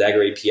leverage the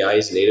Dagger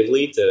APIs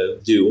natively to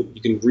do.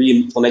 You can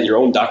re-implement your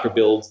own Docker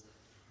build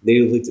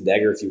natively to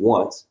Dagger if you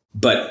want,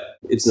 but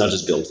it's not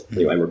just build.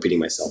 Anyway, I'm repeating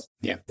myself.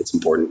 Yeah. It's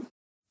important.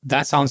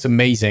 That sounds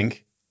amazing.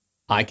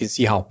 I can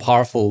see how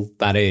powerful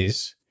that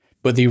is.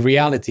 But the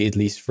reality, at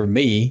least for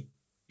me,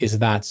 is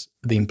that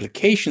the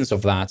implications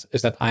of that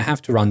is that I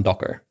have to run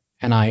Docker.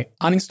 And I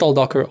uninstalled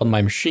Docker on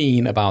my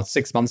machine about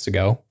 6 months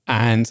ago,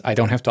 and I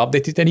don't have to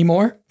update it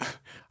anymore.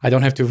 I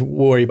don't have to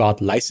worry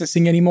about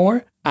licensing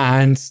anymore.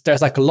 And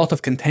there's a lot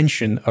of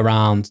contention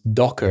around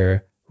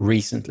Docker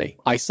recently.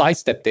 I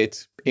sidestepped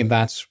it in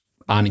that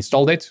I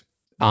uninstalled it.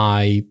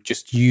 I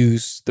just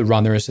use the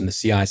runners in the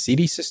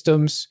CI/CD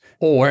systems.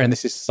 Or, and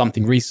this is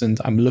something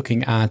recent, I'm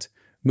looking at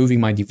moving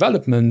my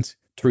development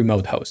to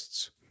remote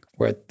hosts,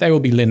 where there will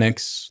be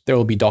Linux, there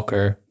will be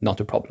Docker, not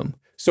a problem.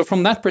 So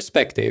from that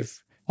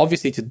perspective,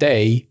 obviously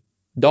today,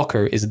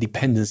 Docker is a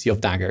dependency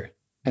of Dagger.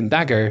 And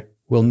Dagger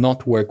will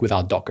not work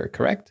without Docker,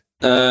 correct?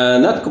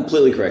 Not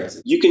completely correct.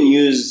 You can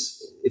use,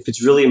 if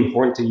it's really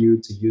important to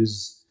you to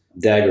use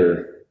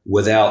Dagger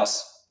without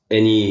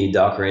any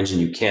Docker engine,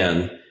 you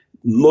can.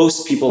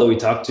 Most people that we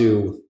talk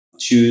to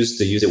choose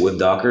to use it with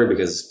Docker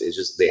because it's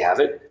just they have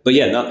it. But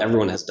yeah, not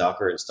everyone has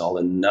Docker installed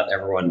and not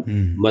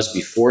everyone must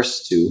be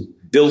forced to.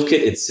 Buildkit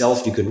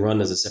itself, you can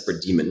run as a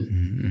separate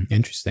daemon.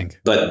 Interesting.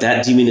 But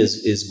that daemon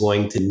is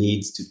going to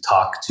need to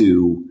talk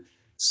to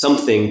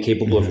something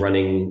capable of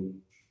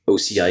running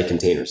OCI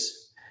containers.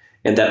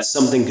 And that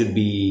something could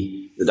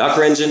be the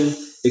Docker engine.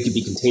 It could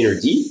be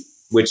containerd,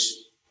 which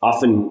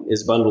often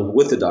is bundled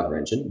with the Docker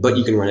engine, but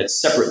you can run it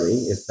separately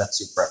if that's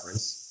your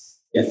preference.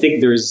 I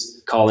think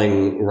there's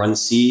calling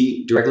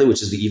runc directly,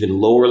 which is the even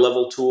lower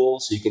level tool.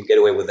 So you can get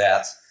away with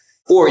that.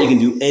 Or you can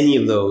do any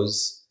of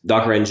those,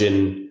 Docker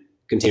engine,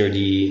 containerd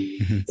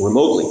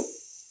remotely.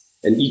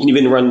 And you can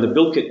even run the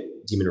Buildkit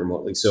daemon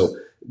remotely. So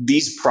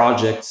these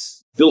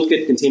projects,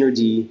 Buildkit,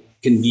 containerd,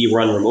 can be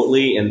run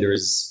remotely, and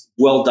there's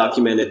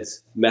well-documented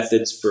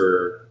methods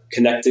for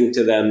connecting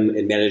to them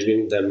and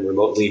managing them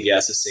remotely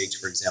via SSH,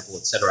 for example,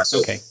 etc.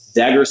 So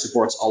Dagger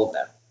supports all of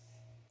that.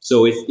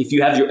 So if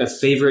you have a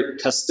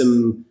favorite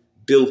custom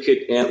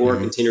Buildkit and or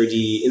Containerd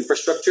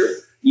infrastructure,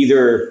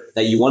 either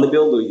that you want to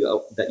build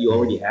or that you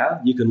already have,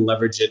 you can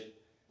leverage it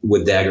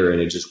with Dagger and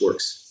it just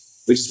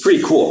works, which is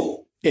pretty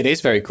cool. It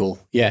is very cool.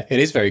 Yeah, it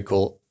is very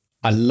cool.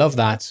 I love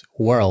that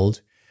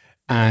world.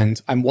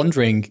 And I'm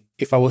wondering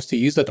if I was to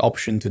use that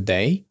option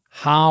today,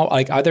 how,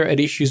 are there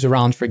any issues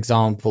around, for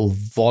example,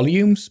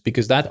 volumes?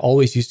 Because that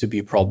always used to be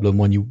a problem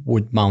when you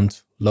would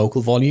mount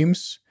local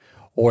volumes,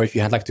 or if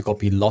you had to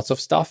copy lots of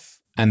stuff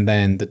and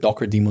then the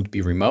Docker daemon would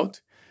be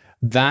remote.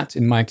 That,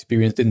 in my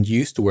experience, didn't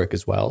used to work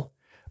as well.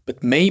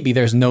 But maybe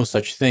there's no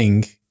such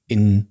thing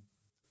in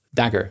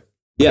Dagger.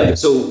 Yeah,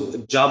 so the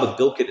job of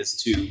Buildkit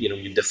is to,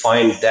 you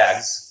define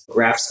DAGs,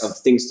 graphs of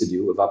things to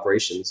do, of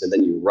operations, and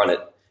then you run it.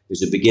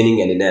 There's a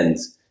beginning and an end,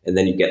 and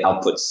then you get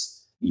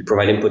outputs. You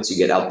provide inputs, you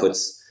get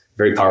outputs.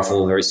 Very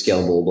powerful, very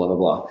scalable, blah, blah,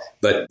 blah.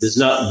 But does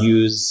not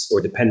use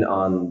or depend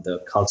on the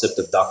concept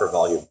of Docker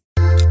volume.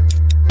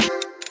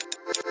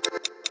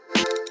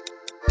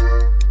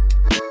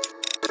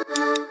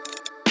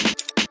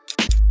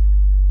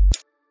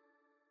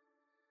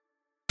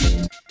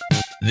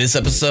 This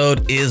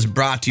episode is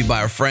brought to you by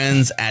our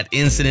friends at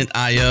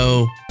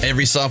Incident.io.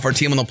 Every software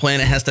team on the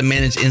planet has to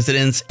manage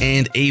incidents,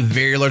 and a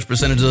very large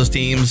percentage of those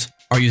teams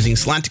are using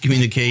Slack to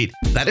communicate.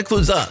 That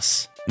includes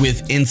us.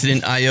 With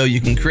Incident.io,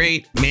 you can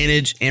create,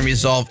 manage, and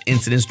resolve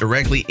incidents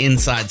directly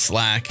inside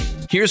Slack.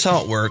 Here's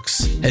how it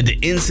works. Head to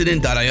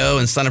Incident.io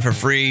and sign up for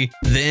free,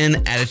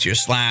 then add it to your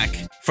Slack.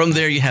 From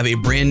there, you have a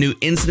brand new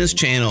incidents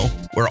channel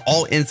where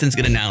all incidents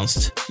get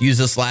announced. Use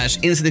the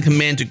 /incident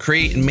command to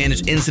create and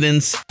manage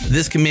incidents.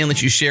 This command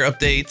lets you share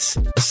updates,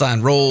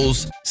 assign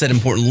roles, set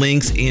important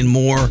links, and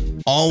more,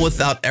 all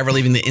without ever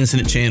leaving the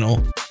incident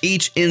channel.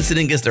 Each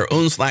incident gets their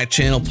own Slack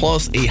channel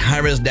plus a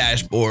high-res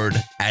dashboard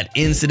at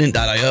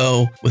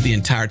Incident.io with the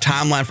entire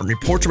timeline from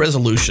report to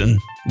resolution.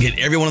 Get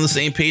everyone on the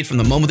same page from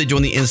the moment they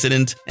join the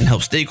incident and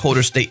help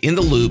stakeholders stay in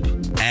the loop.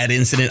 Add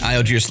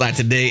Incident.io to your Slack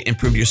today and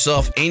prove to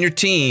yourself and your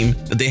team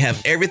that they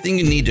have everything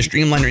you need to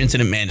streamline your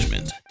incident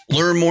management.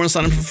 Learn more and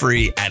sign up for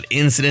free at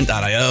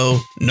Incident.io.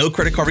 No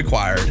credit card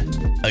required.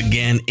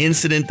 Again,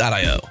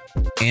 Incident.io.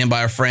 And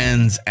by our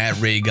friends at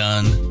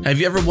Raygun. Have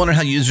you ever wondered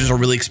how users are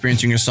really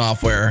experiencing your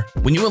software?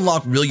 When you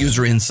unlock real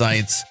user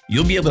insights,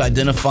 you'll be able to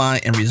identify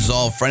and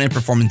resolve front-end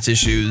performance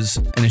issues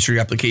and ensure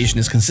your application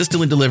is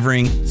consistently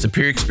delivering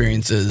superior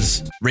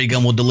experiences.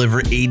 Raygun will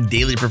deliver a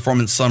daily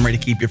performance summary to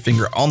keep your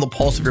finger on the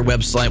pulse of your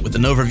website with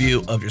an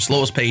overview of your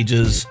slowest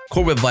pages,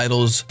 core web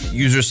vitals,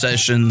 user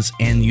sessions,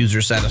 and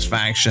user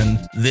satisfaction.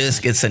 This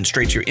gets sent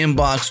straight to your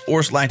inbox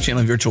or Slack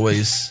channel of your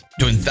choice.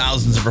 Join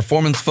thousands of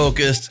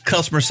performance-focused,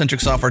 customer-centric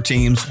software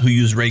teams who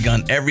use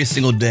Raygun every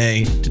single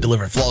day to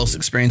deliver flawless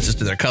experiences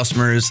to their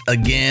customers.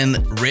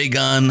 Again,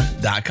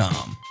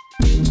 raygun.com.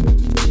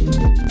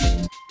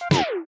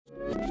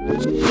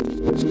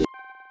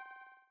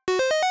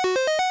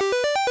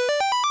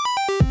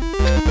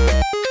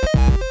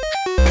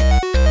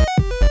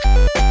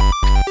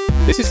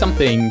 This is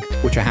something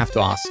which I have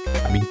to ask.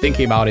 I've been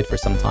thinking about it for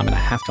some time and I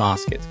have to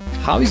ask it.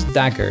 How is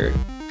Dagger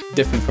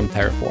different from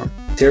Terraform?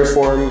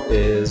 Terraform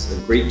is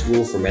a great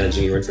tool for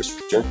managing your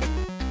infrastructure,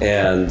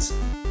 and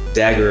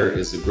Dagger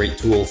is a great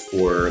tool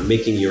for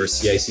making your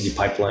CI/CD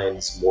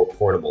pipelines more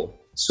portable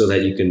so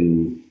that you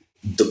can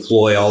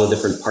deploy all the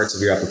different parts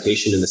of your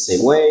application in the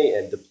same way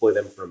and deploy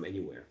them from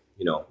anywhere,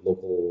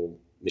 local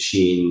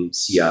machine,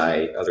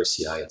 CI, other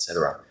CI,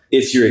 etc.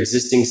 If your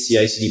existing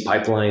CI/CD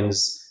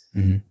pipelines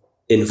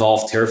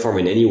involve Terraform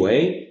in any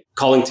way,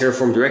 calling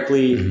Terraform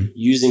directly,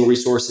 using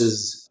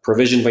resources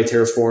provisioned by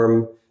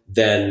Terraform,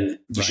 then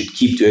you should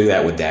keep doing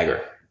that with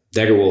Dagger.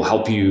 Dagger will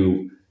help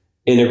you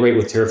integrate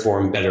with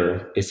Terraform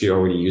better if you're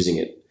already using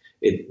it.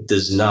 It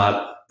does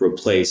not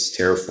replace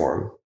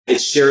Terraform. It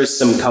shares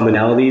some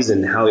commonalities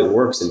in how it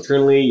works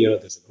internally.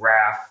 There's a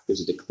graph, there's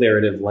a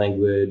declarative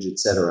language,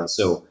 etc.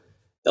 So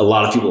a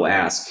lot of people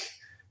ask,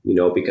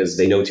 because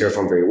they know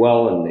Terraform very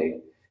well,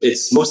 and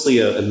it's mostly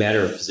a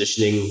matter of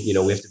positioning. We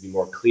have to be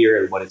more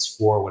clear in what it's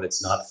for, what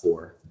it's not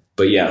for.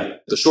 But yeah,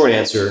 the short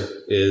answer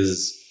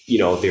is,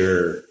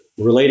 they're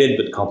related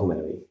but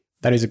complementary.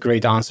 That is a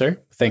great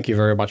answer. Thank you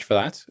very much for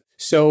that.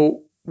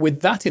 So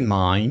with that in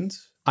mind,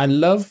 I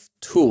love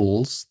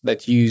tools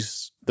that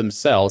use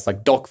themselves,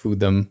 like dog food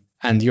them,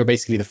 and you're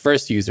basically the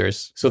first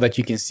users so that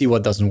you can see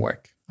what doesn't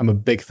work. I'm a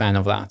big fan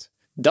of that.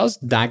 Does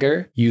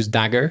Dagger use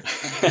Dagger?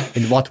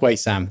 In what way,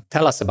 Sam?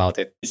 Tell us about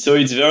it. So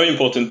it's very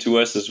important to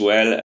us as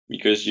well,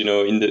 because,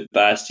 in the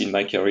past, in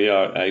my career,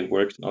 I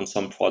worked on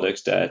some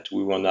products that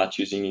we were not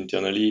using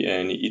internally,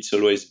 and it's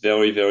always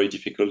very, very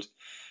difficult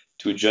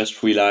to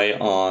just rely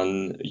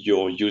on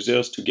your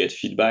users to get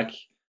feedback.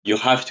 You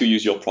have to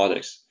use your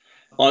products.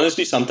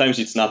 Honestly, sometimes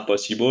it's not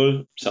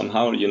possible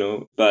somehow,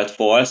 but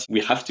for us,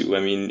 we have to,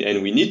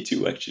 and we need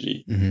to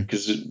actually,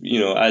 because,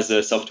 as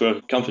a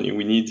software company,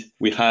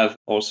 we have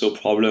also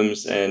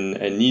problems and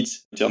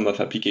needs in terms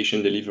of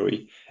application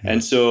delivery.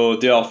 And so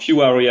there are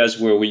few areas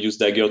where we use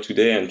Dagger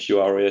today and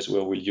few areas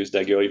where we'll use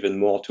Dagger even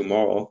more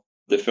tomorrow.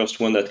 The first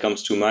one that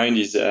comes to mind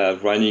is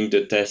running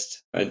the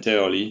test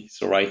entirely.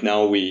 So right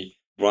now we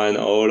run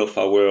all of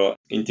our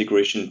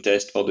integration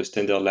tests for the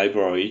standard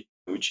library,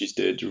 which is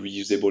the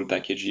reusable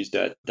packages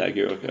that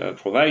Dagger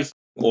provides.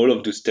 All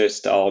of those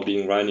tests are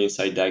being run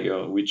inside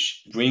Dagger,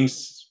 which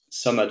brings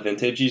some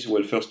advantages.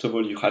 Well, first of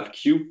all, you have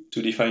Q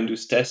to define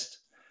those tests.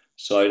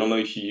 So I don't know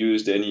if you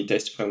used any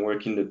test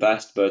framework in the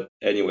past, but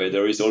anyway,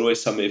 there is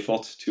always some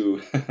effort to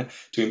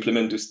to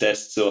implement those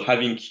tests. So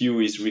having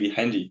Q is really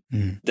handy.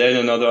 Then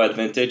another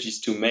advantage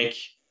is to make,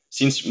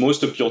 since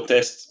most of your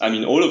tests,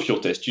 all of your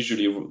tests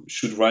usually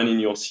should run in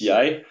your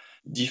CI,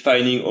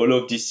 defining all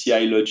of this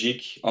CI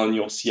logic on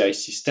your CI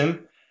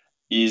system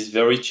is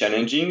very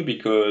challenging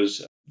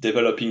because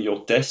developing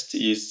your test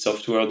is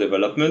software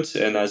development.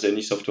 And as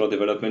any software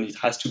development, it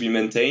has to be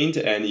maintained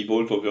and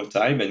evolve over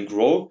time and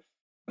grow.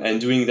 And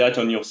doing that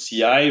on your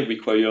CI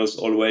requires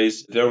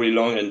always very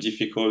long and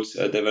difficult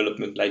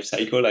development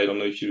lifecycle. I don't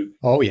know if you,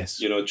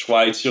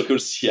 tried Circle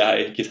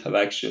CI, GitHub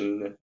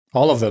Action.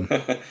 All of them.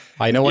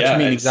 I know what you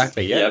mean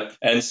exactly. Yeah. Yep.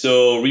 And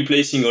so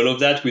replacing all of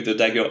that with the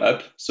Dagger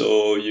app,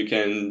 so you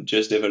can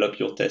just develop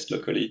your test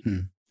locally.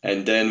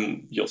 And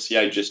then your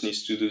CI just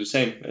needs to do the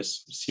same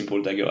as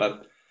simple Dagger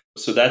app.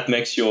 So that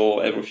makes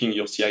everything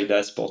your CI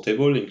does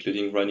portable,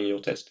 including running your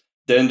test.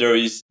 Then there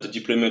is the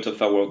deployment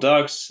of our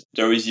docs.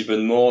 There is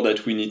even more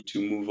that we need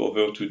to move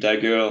over to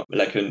Dagger.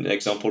 Like an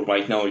example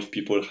right now, if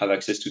people have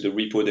access to the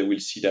repo, they will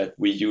see that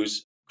we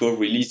use Go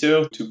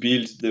Releaser to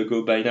build the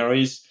Go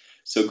binaries.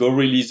 So Go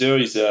Releaser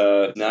is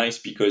nice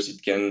because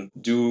it can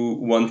do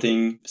one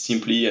thing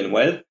simply and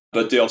well.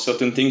 But there are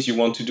certain things you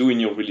want to do in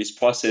your release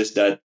process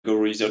that Go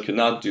Releaser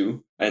cannot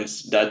do, and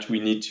that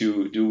we need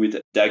to do with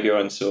Dagger.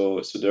 And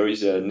so there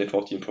is an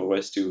effort in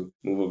progress to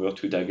move over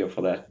to Dagger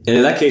for that. And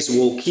in that case,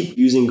 we'll keep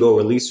using Go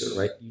Releaser,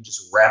 right? You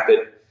just wrap it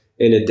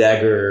in a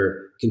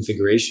Dagger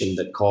configuration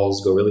that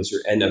calls Go Releaser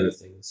and other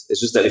things. It's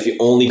just that if you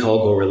only call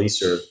Go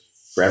Releaser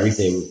for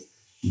everything,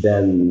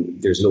 then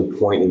there's no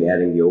point in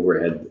adding the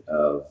overhead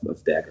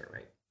of Dagger, right?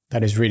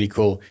 That is really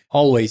cool.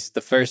 Always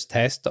the first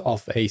test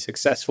of a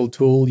successful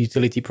tool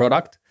utility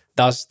product.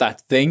 Does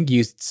that thing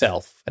use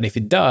itself? And if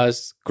it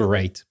does,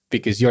 great,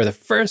 because you're the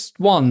first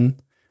one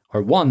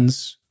or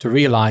ones to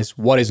realize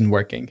what isn't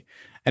working.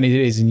 And it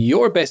is in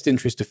your best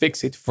interest to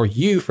fix it for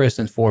you first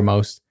and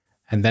foremost,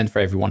 and then for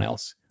everyone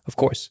else, of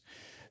course.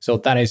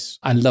 So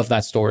I love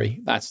that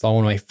story. That's one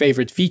of my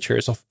favorite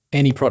features of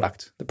any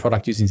product, the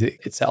product using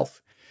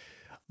itself.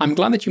 I'm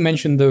glad that you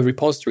mentioned the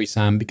repository,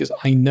 Sam, because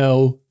I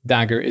know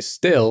Dagger is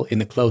still in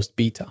a closed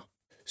beta.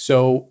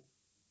 So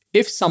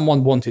if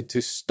someone wanted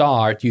to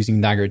start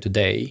using Dagger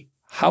today,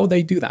 how would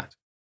they do that?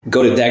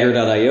 Go to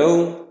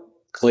dagger.io,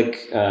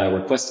 click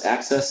request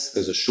access.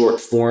 There's a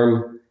short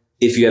form.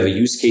 If you have a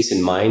use case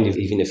in mind,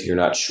 even if you're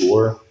not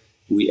sure,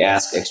 we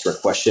ask extra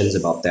questions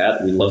about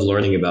that. We love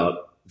learning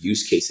about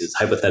use cases,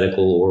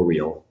 hypothetical or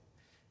real.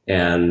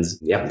 And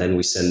then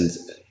we send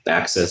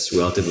access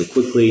relatively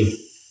quickly.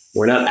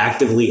 We're not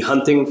actively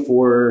hunting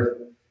for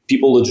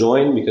people to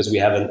join because we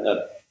have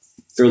a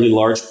fairly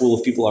large pool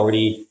of people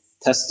already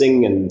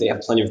testing and they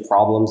have plenty of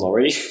problems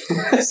already.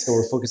 So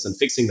we're focused on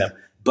fixing them.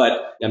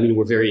 But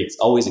we're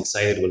always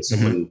excited when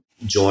someone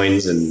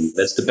joins, and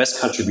that's the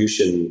best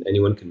contribution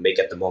anyone can make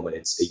at the moment.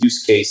 It's a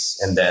use case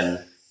and then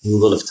a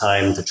little bit of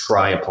time to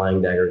try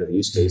applying Dagger to the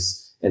use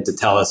case and to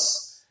tell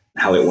us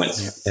how it went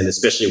and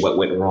especially what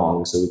went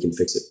wrong so we can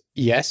fix it.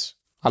 Yes,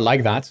 I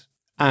like that.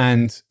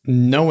 And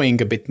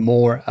knowing a bit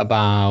more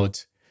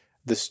about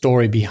the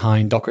story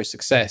behind Docker's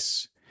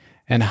success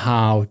and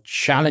how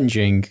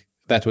challenging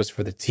that was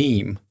for the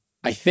team,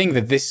 I think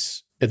that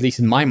this, at least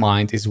in my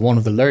mind, is one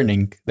of the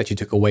learning that you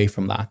took away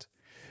from that.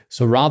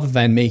 So rather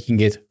than making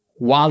it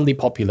wildly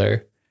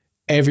popular,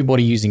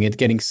 everybody using it,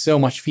 getting so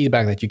much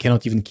feedback that you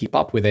cannot even keep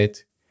up with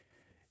it,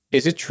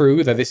 is it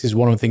true that this is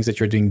one of the things that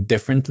you're doing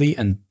differently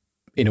and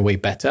in a way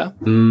better?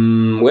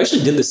 We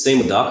actually did the same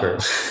with Docker.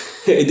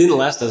 It didn't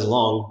last as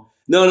long.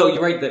 No,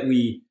 you're right that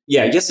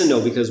yes and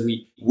no, because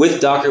with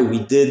Docker, we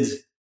did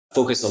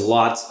focus a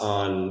lot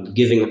on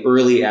giving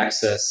early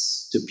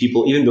access to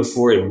people even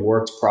before it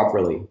worked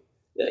properly,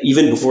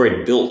 even before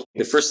it built.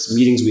 The first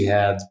meetings we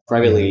had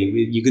privately,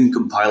 you couldn't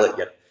compile it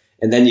yet.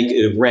 And then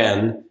it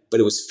ran, but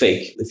it was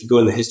fake. If you go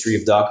in the history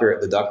of Docker,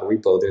 the Docker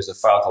repo, there's a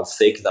file called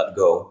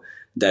fake.go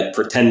that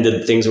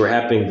pretended things were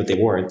happening, but they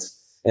weren't.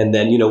 And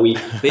then, we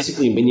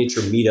basically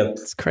miniature meetup.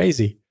 It's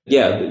crazy.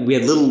 Yeah, we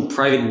had little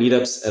private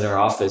meetups at our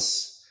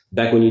office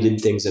back when you did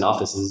things in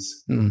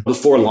offices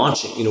before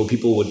launching.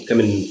 People would come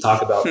and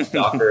talk about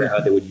Docker,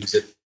 how they would use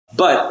it.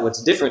 But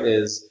what's different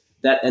is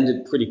that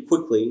ended pretty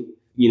quickly.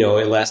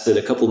 It lasted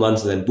a couple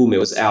months and then boom, it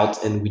was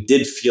out. And we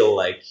did feel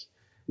like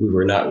we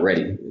were not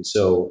ready. And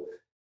so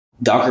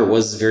Docker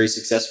was very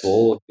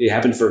successful. It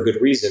happened for a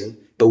good reason,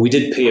 but we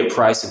did pay a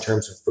price in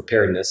terms of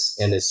preparedness,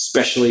 and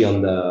especially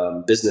on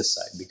the business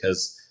side,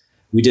 because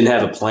we didn't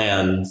have a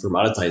plan for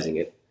monetizing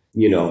it,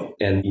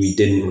 and we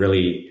didn't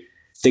really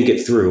think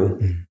it through.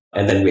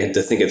 And then we had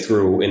to think it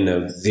through in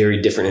a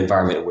very different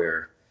environment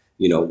where,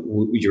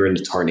 you're in a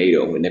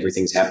tornado and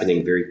everything's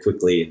happening very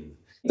quickly. And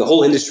The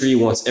whole industry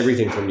wants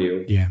everything from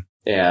you. Yeah.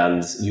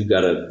 And you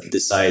got to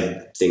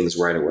decide things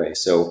right away.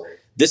 So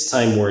this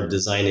time we're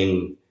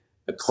designing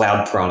a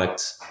cloud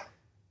product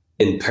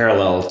in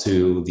parallel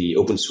to the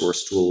open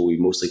source tool we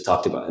mostly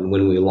talked about. And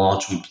when we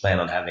launch, we plan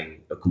on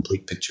having a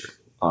complete picture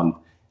on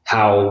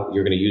how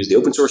you're going to use the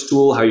open source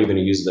tool, how you're going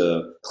to use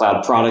the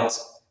cloud product,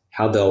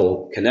 how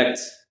they'll connect,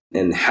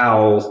 and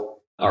how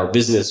our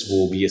business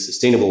will be a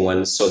sustainable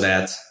one so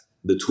that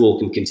the tool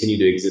can continue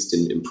to exist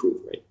and improve,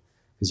 right?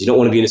 Because you don't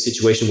want to be in a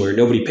situation where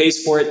nobody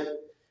pays for it,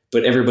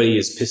 but everybody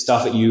is pissed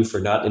off at you for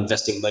not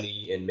investing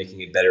money and making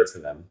it better for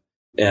them.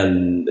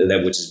 And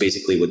that, which is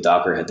basically what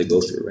Docker had to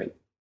go through, right?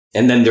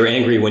 And then they're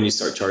angry when you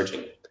start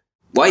charging.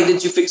 Why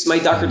didn't you fix my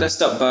Docker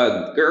desktop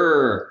bug?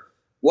 Grr.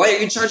 Why are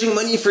you charging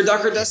money for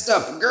Docker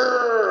desktop?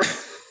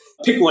 Grr.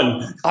 Pick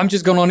one. I'm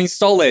just going to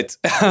uninstall it.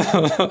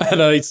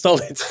 And I install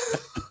it.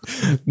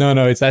 No,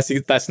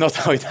 that's not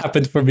how it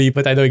happened for me,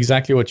 but I know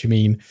exactly what you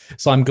mean.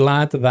 So I'm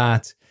glad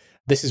that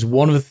this is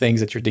one of the things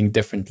that you're doing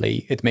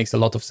differently. It makes a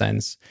lot of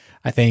sense.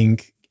 I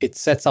think it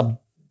sets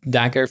up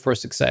Dagger for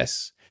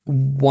success.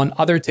 One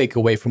other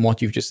takeaway from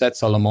what you've just said,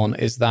 Solomon,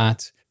 is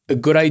that a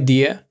good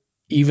idea,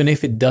 even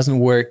if it doesn't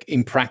work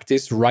in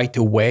practice right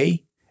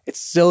away, it's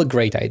still a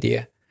great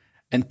idea.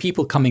 And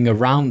people coming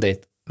around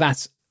it,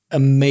 that's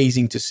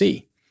amazing to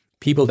see.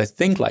 People that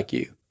think like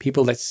you,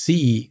 people that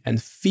see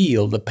and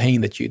feel the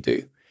pain that you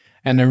do.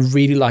 And I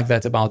really like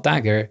that about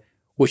Dagger,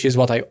 which is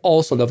what I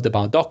also loved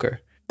about Docker.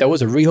 There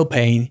was a real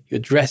pain, you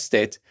addressed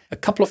it, a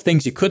couple of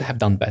things you could have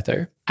done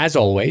better, as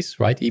always,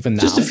 right? Even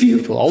now, just a few.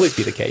 It will always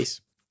be the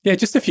case. Yeah,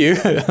 just a few.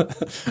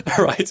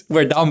 All right,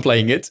 we're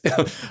downplaying it.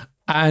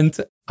 And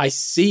I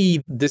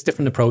see this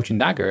different approach in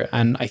Dagger.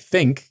 And I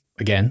think,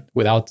 again,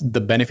 without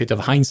the benefit of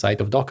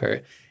hindsight of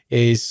Docker,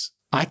 is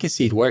I can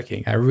see it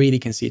working. I really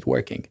can see it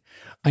working.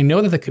 I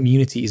know that the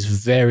community is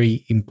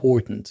very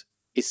important,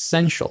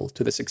 essential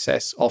to the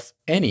success of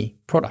any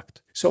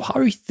product. So how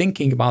are you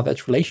thinking about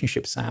that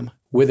relationship, Sam,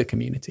 with the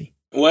community?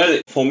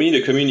 Well, for me,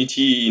 the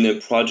community in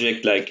a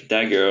project like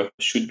Dagger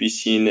should be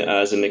seen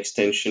as an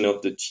extension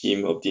of the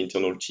team, of the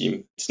internal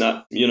team. It's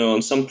not,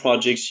 on some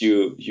projects,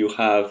 you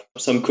have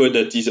some code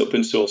that is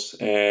open source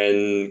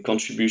and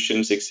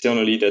contributions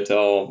externally that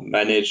are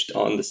managed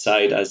on the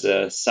side as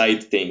a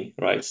side thing,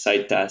 right?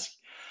 Side task.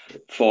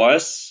 For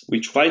us, we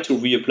try to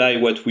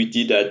reapply what we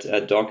did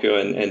at Docker.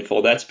 And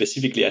for that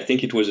specifically, I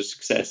think it was a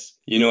success.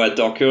 At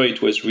Docker,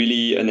 it was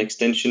really an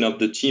extension of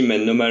the team.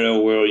 And no matter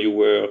where you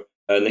were,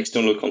 an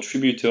external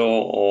contributor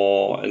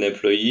or an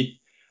employee,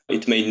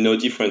 it made no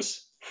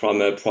difference from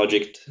a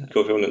project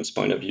governance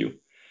point of view.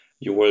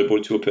 You were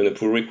able to open a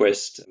pull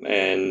request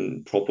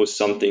and propose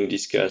something,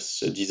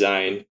 discuss a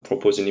design,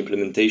 propose an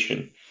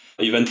implementation,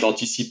 even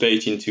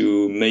participate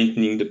into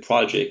maintaining the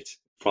project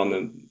from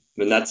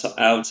an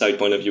outside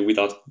point of view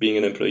without being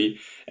an employee.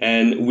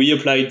 And we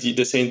applied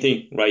the same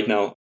thing right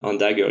now on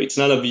Dagger. It's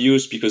not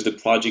obvious because the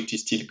project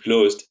is still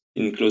closed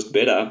in closed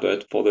beta,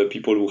 but for the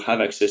people who have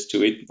access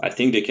to it, I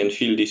think they can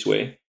feel this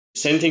way.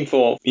 Same thing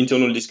for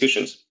internal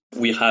discussions.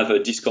 We have a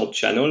Discord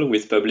channel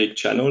with public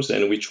channels,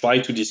 and we try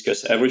to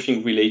discuss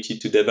everything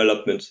related to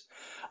development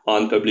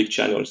on public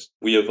channels.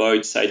 We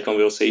avoid side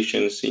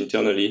conversations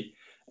internally,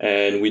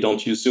 and we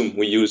don't use Zoom.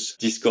 We use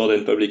Discord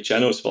and public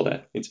channels for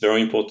that. It's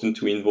very important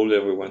to involve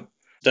everyone.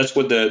 That's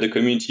what the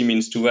community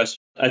means to us.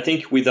 I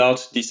think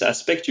without this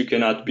aspect, you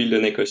cannot build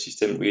an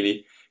ecosystem,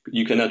 really.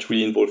 You cannot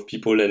really involve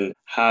people and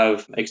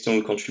have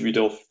external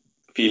contributors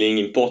feeling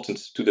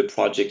important to the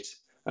project.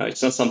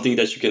 It's not something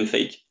that you can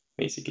fake,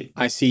 basically.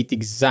 I see it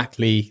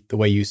exactly the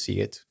way you see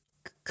it.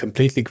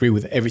 Completely agree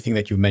with everything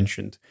that you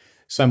mentioned.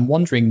 So I'm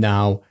wondering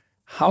now,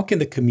 how can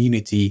the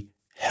community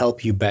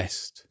help you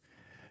best?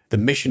 The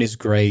mission is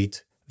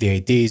great. The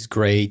idea is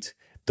great.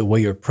 The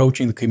way you're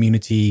approaching the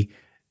community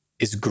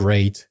is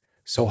great.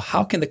 So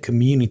how can the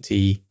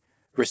community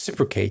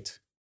reciprocate?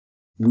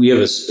 We have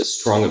a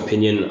strong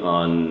opinion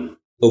on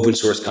open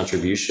source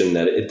contribution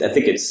that I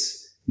think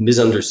it's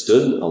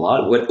misunderstood a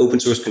lot. What open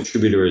source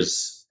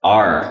contributors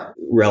are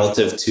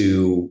relative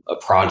to a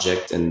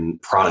project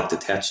and product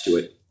attached to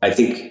it. I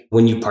think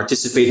when you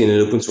participate in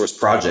an open source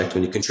project,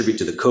 when you contribute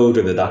to the code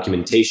or the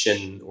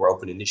documentation or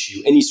open an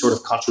issue, any sort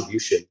of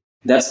contribution,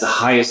 that's the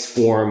highest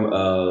form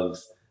of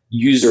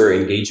user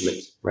engagement,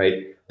 right?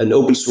 An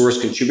open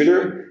source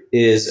contributor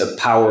is a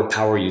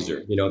power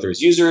user.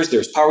 There's users,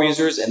 there's power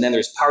users, and then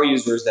there's power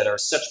users that are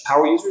such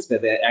power users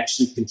that they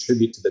actually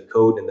contribute to the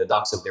code and the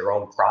docs of their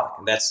own product.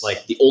 And that's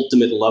like the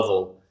ultimate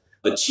level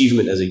of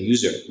achievement as a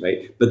user,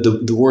 right? But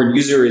the word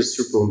user is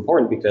super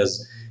important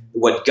because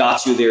what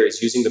got you there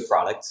is using the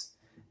product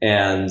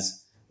and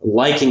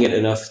liking it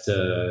enough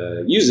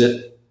to use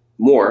it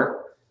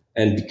more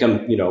and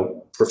become,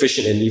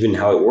 proficient in even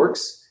how it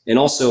works. And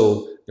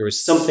also there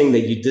was something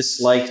that you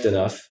disliked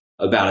enough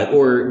about it,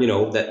 or,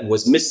 that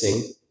was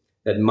missing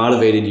that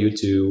motivated you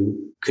to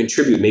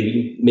contribute.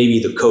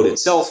 Maybe the code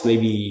itself,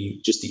 maybe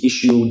just the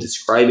issue,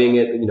 describing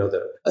it,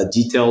 a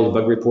detailed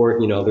bug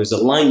report, there's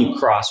a line you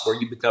cross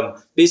where you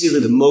become basically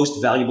the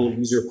most valuable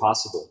user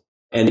possible.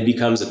 And it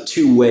becomes a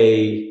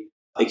two-way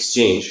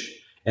exchange.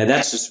 And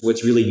that's just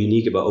what's really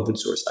unique about open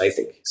source, I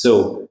think.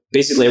 So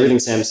basically everything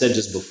Sam said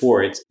just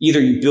before, it's either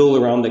you build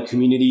around the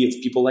community of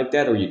people like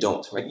that or you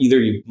don't, right? Either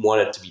you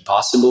want it to be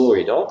possible or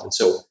you don't. And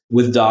so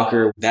with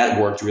Docker, that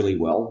worked really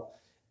well.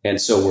 And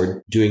so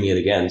we're doing it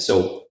again.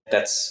 So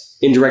that's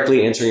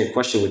indirectly answering your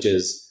question, which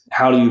is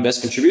how do you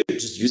best contribute?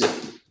 Just use it,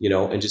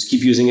 and just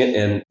keep using it.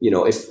 And,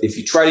 if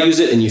you try to use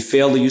it and you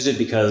fail to use it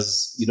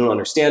because you don't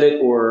understand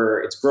it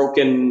or it's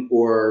broken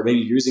or maybe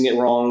you're using it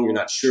wrong, you're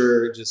not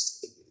sure,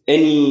 just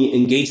any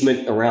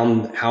engagement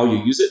around how you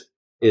use it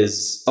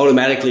is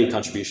automatically a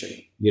contribution.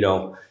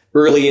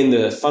 Early in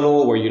the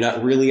funnel where you're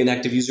not really an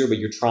active user, but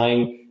you're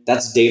trying,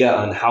 that's data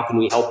on how can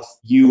we help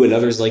you and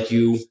others like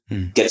you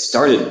get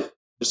started.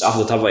 Just off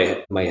the top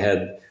of my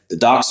head, the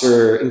docs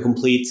are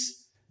incomplete.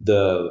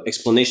 The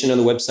explanation on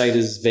the website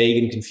is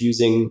vague and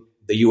confusing.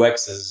 The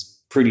UX is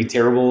pretty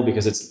terrible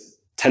because it's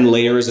 10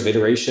 layers of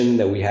iteration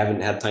that we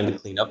haven't had time to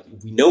clean up.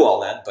 We know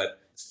all that, but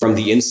from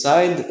the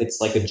inside, it's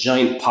like a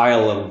giant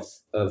pile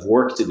of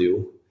work to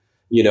do,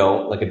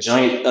 like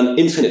an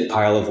infinite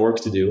pile of work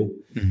to do.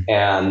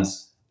 And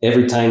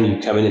every time you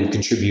come in and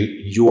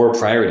contribute your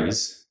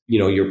priorities,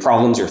 your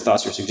problems, your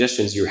thoughts, your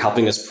suggestions, you're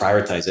helping us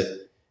prioritize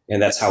it.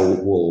 And that's how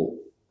we'll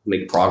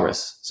make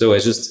progress. So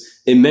it's just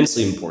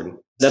immensely important.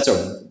 That's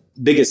our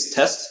biggest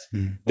test.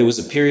 There was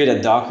a period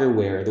at Docker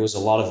where there was a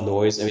lot of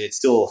noise. I mean, it's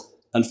still,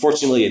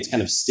 unfortunately, it's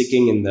kind of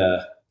sticking in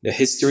the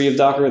history of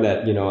Docker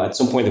that, at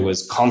some point there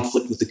was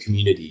conflict with the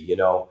community.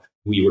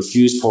 We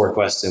refused pull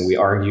requests and we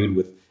argued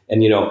with,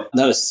 and,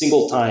 not a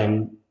single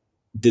time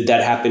did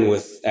that happen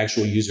with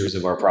actual users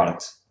of our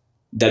product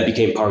that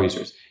became power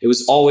users. It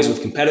was always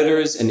with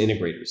competitors and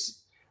integrators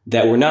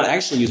that were not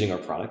actually using our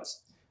product.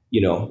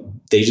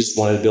 They just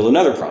wanted to build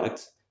another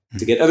product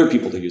to get other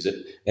people to use it,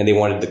 and they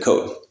wanted the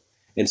code.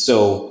 And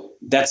so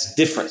that's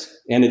different.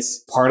 And it's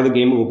part of the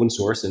game of open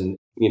source, and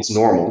it's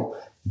normal,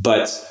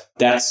 but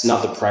that's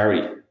not the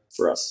priority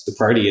for us. The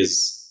priority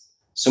is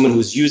someone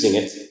who's using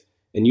it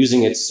and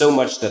using it so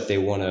much that they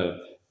want to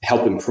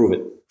help improve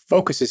it.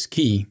 Focus is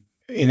key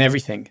in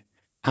everything.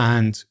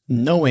 And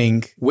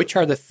knowing which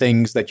are the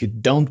things that you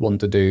don't want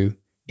to do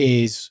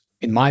is,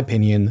 in my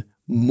opinion,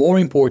 more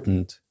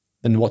important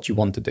than what you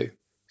want to do.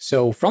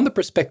 So from the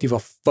perspective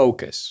of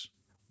focus,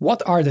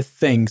 what are the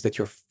things that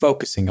you're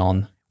focusing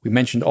on? We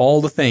mentioned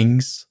all the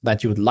things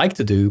that you would like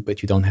to do,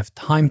 but you don't have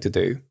time to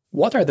do.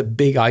 What are the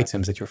big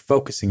items that you're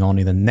focusing on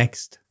in the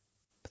next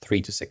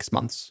 3 to 6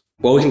 months?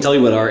 Well, we can tell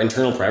you what our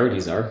internal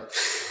priorities are.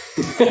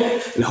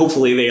 And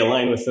hopefully they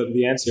align with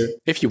the answer.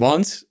 If you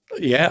want,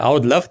 yeah, I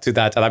would love to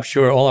that. And I'm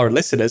sure all our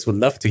listeners would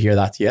love to hear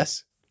that.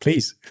 Yes,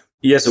 please.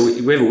 Yeah, so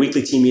we have a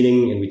weekly team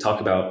meeting and we talk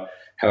about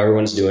how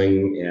everyone's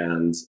doing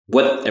and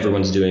what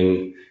everyone's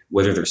doing,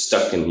 whether they're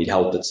stuck and need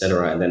help, et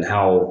cetera, and then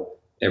how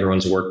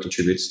everyone's work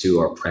contributes to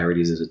our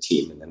priorities as a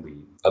team. And then we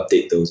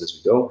update those as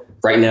we go.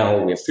 Right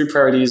now, we have 3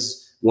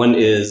 priorities. One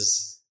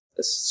is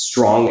a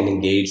strong and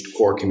engaged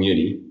core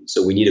community.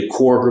 So we need a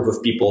core group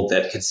of people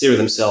that consider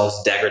themselves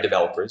Dagger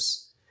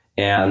developers,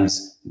 and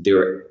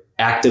they're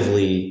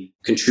actively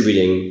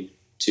contributing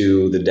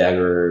to the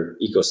Dagger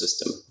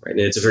ecosystem, right?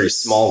 And it's a very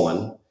small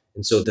one.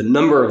 And so the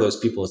number of those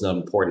people is not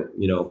important.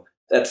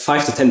 That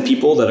 5 to 10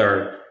 people that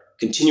are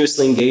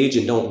continuously engaged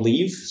and don't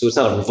leave. So it's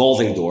not a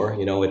revolving door.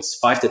 It's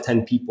 5 to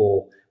 10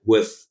 people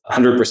with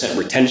 100%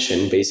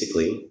 retention,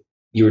 basically.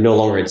 You're no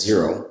longer at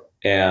 0.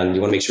 And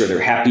you want to make sure they're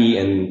happy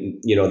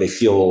and, they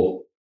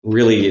feel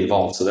really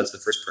involved. So that's the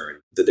first priority,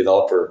 the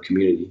developer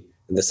community.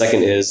 And the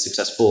second is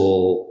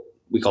successful,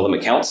 we call them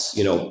accounts,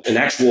 an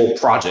actual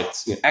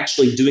project,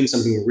 actually doing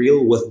something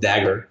real with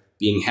Dagger,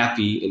 being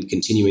happy and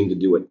continuing to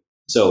do it.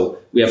 So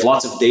we have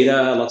lots of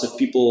data, lots of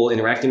people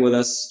interacting with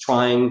us,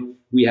 trying.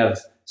 We have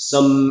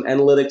some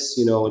analytics,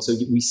 and so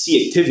we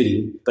see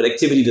activity, but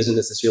activity doesn't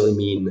necessarily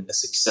mean a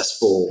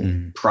successful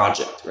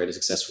project, right? A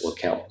successful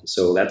account.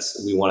 So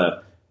we want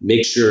to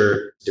make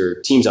sure there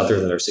are teams out there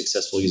that are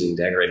successful using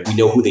Dagger, and we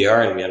know who they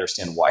are and we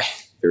understand why.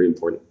 Very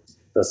important.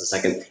 That's the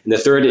second. And the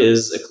third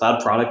is a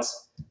cloud product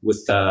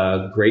with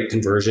great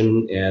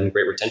conversion and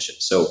great retention.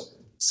 So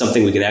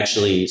something we can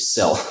actually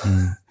sell.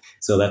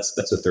 So that's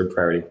the third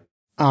priority.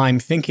 I'm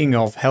thinking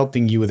of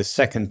helping you with the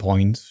second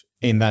point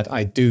in that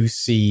I do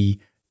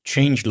see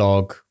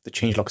the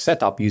changelog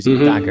setup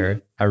using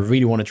Dagger. I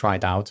really want to try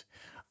it out.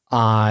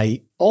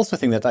 I also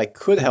think that I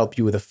could help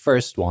you with the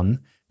first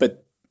one,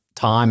 but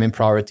time and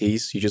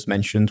priorities, you just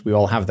mentioned, we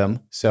all have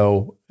them.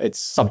 So it's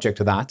subject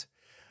to that.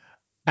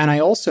 And I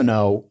also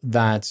know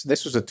that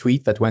this was a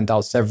tweet that went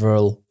out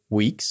several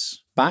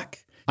weeks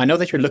back. I know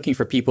that you're looking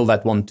for people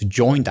that want to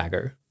join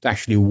Dagger, to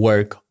actually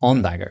work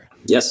on Dagger.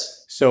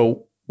 Yes.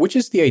 So which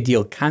is the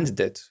ideal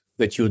candidate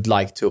that you would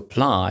like to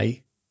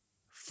apply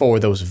for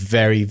those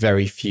very,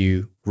 very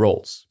few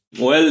roles?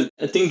 Well,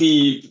 I think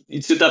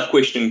it's a tough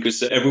question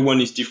because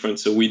everyone is different.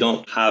 So we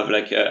don't have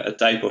like a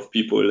type of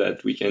people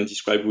that we can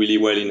describe really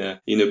well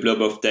in a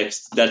blob of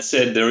text. That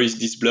said, there is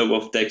this blob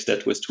of text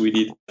that was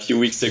tweeted a few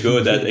weeks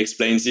ago that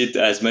explains it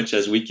as much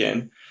as we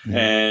can. Mm-hmm.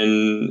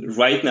 And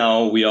right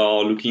now we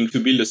are looking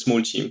to build a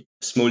small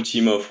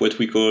team of what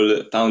we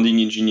call founding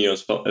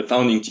engineers, a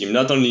founding team,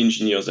 not only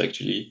engineers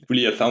actually,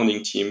 really a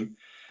founding team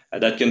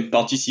that can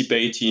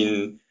participate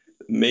in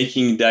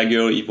making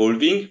Dagger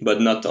evolving,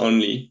 but not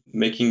only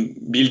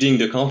building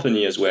the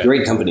company as well.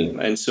 Great company.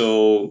 And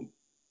so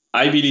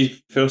I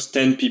believe first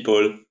 10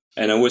 people,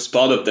 and I was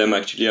part of them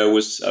actually. I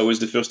was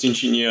the first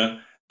engineer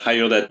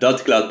hired at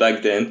 .cloud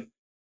back then,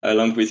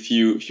 along with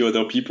few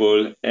other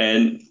people.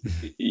 And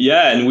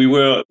and we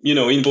were,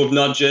 involved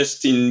not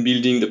just in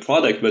building the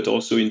product, but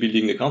also in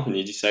building the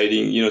company,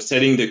 deciding,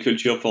 setting the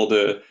culture for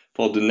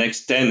the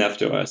next 10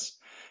 after us.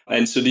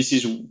 And so this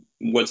is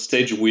what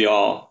stage we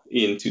are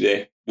in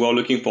today. We're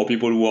looking for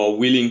people who are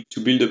willing to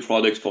build a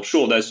product for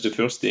sure. That's the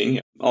first thing.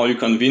 Are you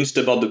convinced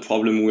about the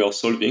problem we are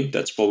solving?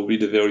 That's probably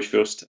the very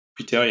first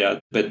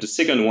criteria. But the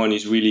second one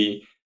is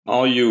really,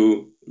 are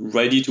you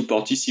ready to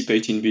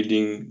participate in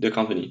building the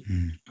company?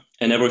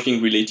 And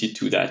everything related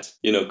to that,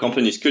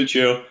 company's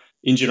culture,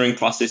 engineering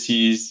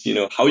processes,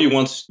 how you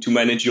want to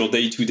manage your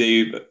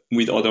day-to-day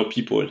with other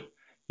people.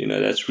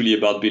 That's really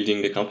about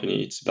building the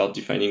company. It's about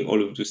defining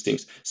all of those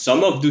things.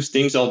 Some of those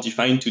things are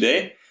defined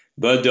today,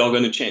 but they are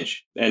going to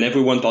change. And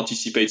everyone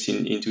participates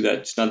into that.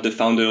 It's not the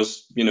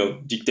founders,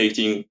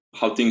 dictating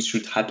how things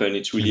should happen.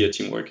 It's really a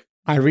teamwork.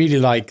 I really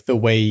like the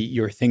way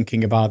you're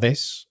thinking about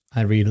this.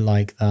 I really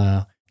like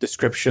the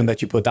description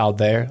that you put out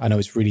there. I know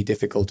it's really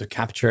difficult to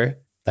capture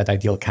that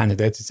ideal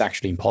candidate. It's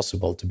actually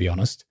impossible, to be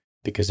honest,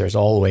 because there's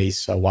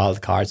always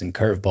wild cards and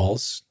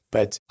curveballs.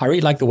 But I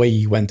really like the way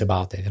you went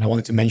about it. And I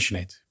wanted to mention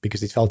it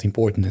because it felt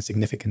important and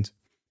significant.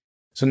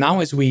 So now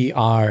as we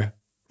are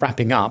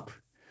wrapping up,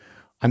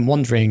 I'm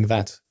wondering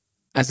that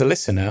as a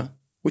listener,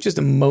 which is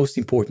the most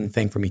important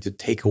thing for me to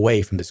take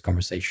away from this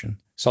conversation?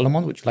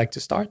 Solomon, would you like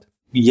to start?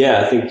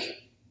 Yeah, I think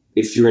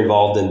if you're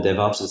involved in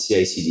DevOps and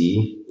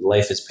CI/CD,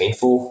 life is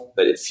painful,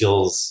 but it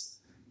feels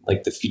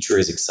like the future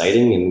is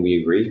exciting, and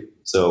we agree.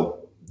 So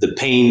the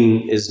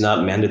pain is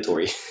not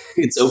mandatory.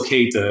 It's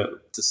okay to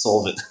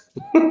solve it.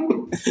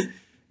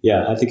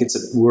 Yeah, I think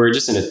we're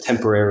just in a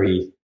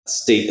temporary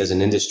state as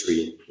an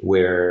industry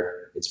where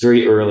it's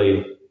very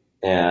early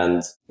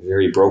and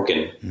very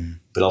broken,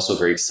 but also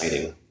very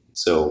exciting.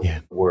 So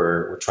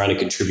we're trying to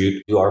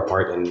contribute to our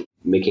part in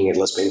making it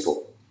less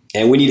painful.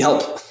 And we need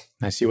help.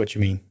 I see what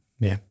you mean.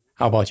 Yeah.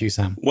 How about you,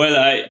 Sam? Well,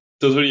 I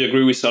totally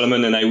agree with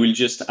Solomon. And I will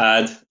just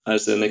add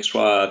as an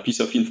extra piece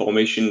of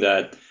information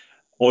that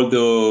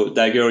although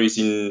Dagger is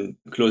in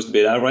closed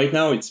beta right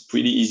now, it's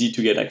pretty easy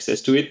to get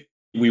access to it.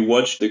 We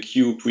watch the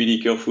queue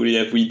pretty carefully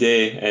every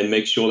day and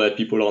make sure that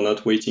people are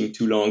not waiting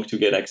too long to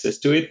get access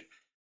to it.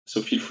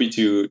 So feel free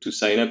to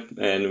sign up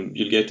and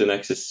you'll get an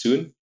access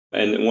soon.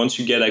 And once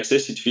you get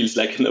access, it feels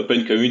like an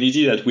open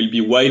community that will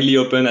be widely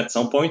open at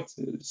some point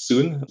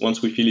soon,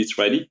 once we feel it's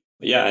ready.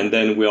 Yeah, and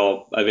then we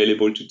are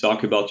available to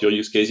talk about your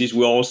use cases.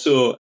 We are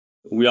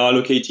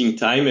allocating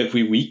time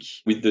every week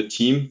with the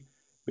team.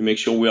 We make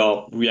sure we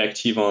are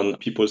reactive on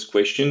people's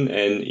questions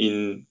and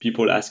in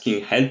people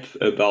asking help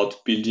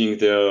about building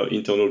their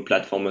internal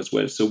platform as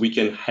well. So we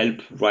can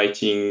help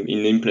writing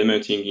in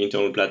implementing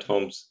internal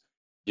platforms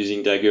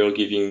using Dagger,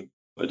 giving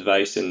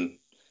advice and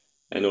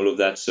all of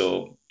that.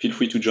 So feel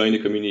free to join the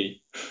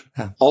community.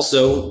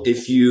 Also,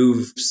 if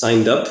you've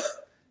signed up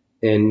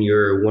and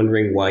you're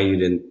wondering why you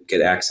didn't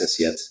get access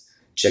yet,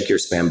 check your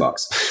spam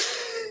box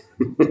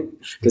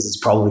because it's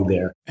probably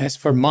there. As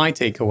for my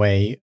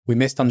takeaway, we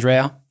missed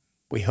Andrea.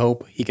 We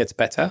hope he gets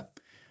better.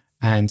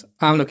 And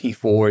I'm looking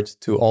forward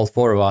to all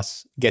four of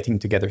us getting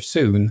together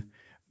soon,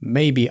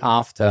 maybe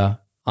after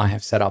I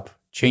have set up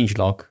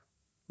changelog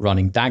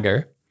running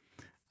Dagger.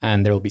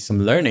 And there will be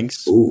some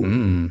learnings.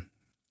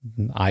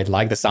 I'd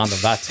like the sound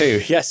of that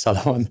too. Yes,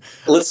 Solomon.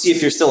 Let's see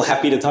if you're still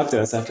happy to talk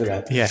to us after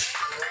that. Yeah,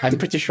 I'm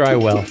pretty sure I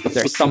will.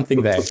 There's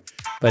something there.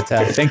 But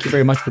thank you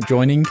very much for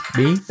joining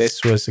me.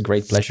 This was a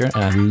great pleasure,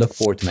 and I look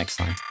forward to next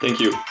time. Thank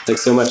you.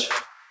 Thanks so much.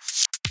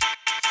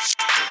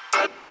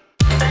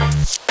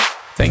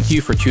 Thank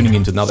you for tuning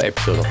into another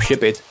episode of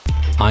Ship It.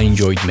 I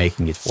enjoyed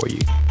making it for you.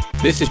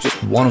 This is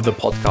just one of the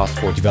podcasts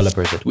for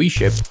developers that we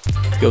ship.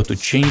 Go to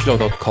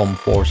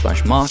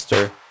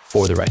changelog.com/master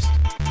for the rest.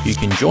 You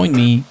can join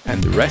me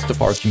and the rest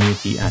of our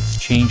community at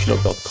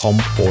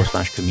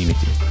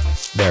changelog.com/community.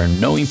 There are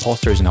no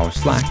imposters in our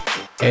Slack.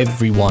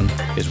 Everyone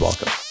is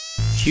welcome.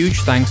 Huge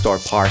thanks to our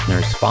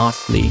partners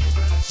Fastly,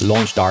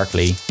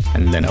 LaunchDarkly,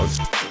 and Linode.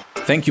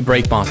 Thank you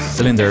Breakmaster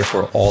Cylinder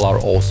for all our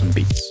awesome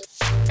beats.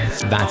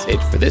 That's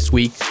it for this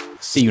week.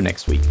 See you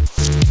next week.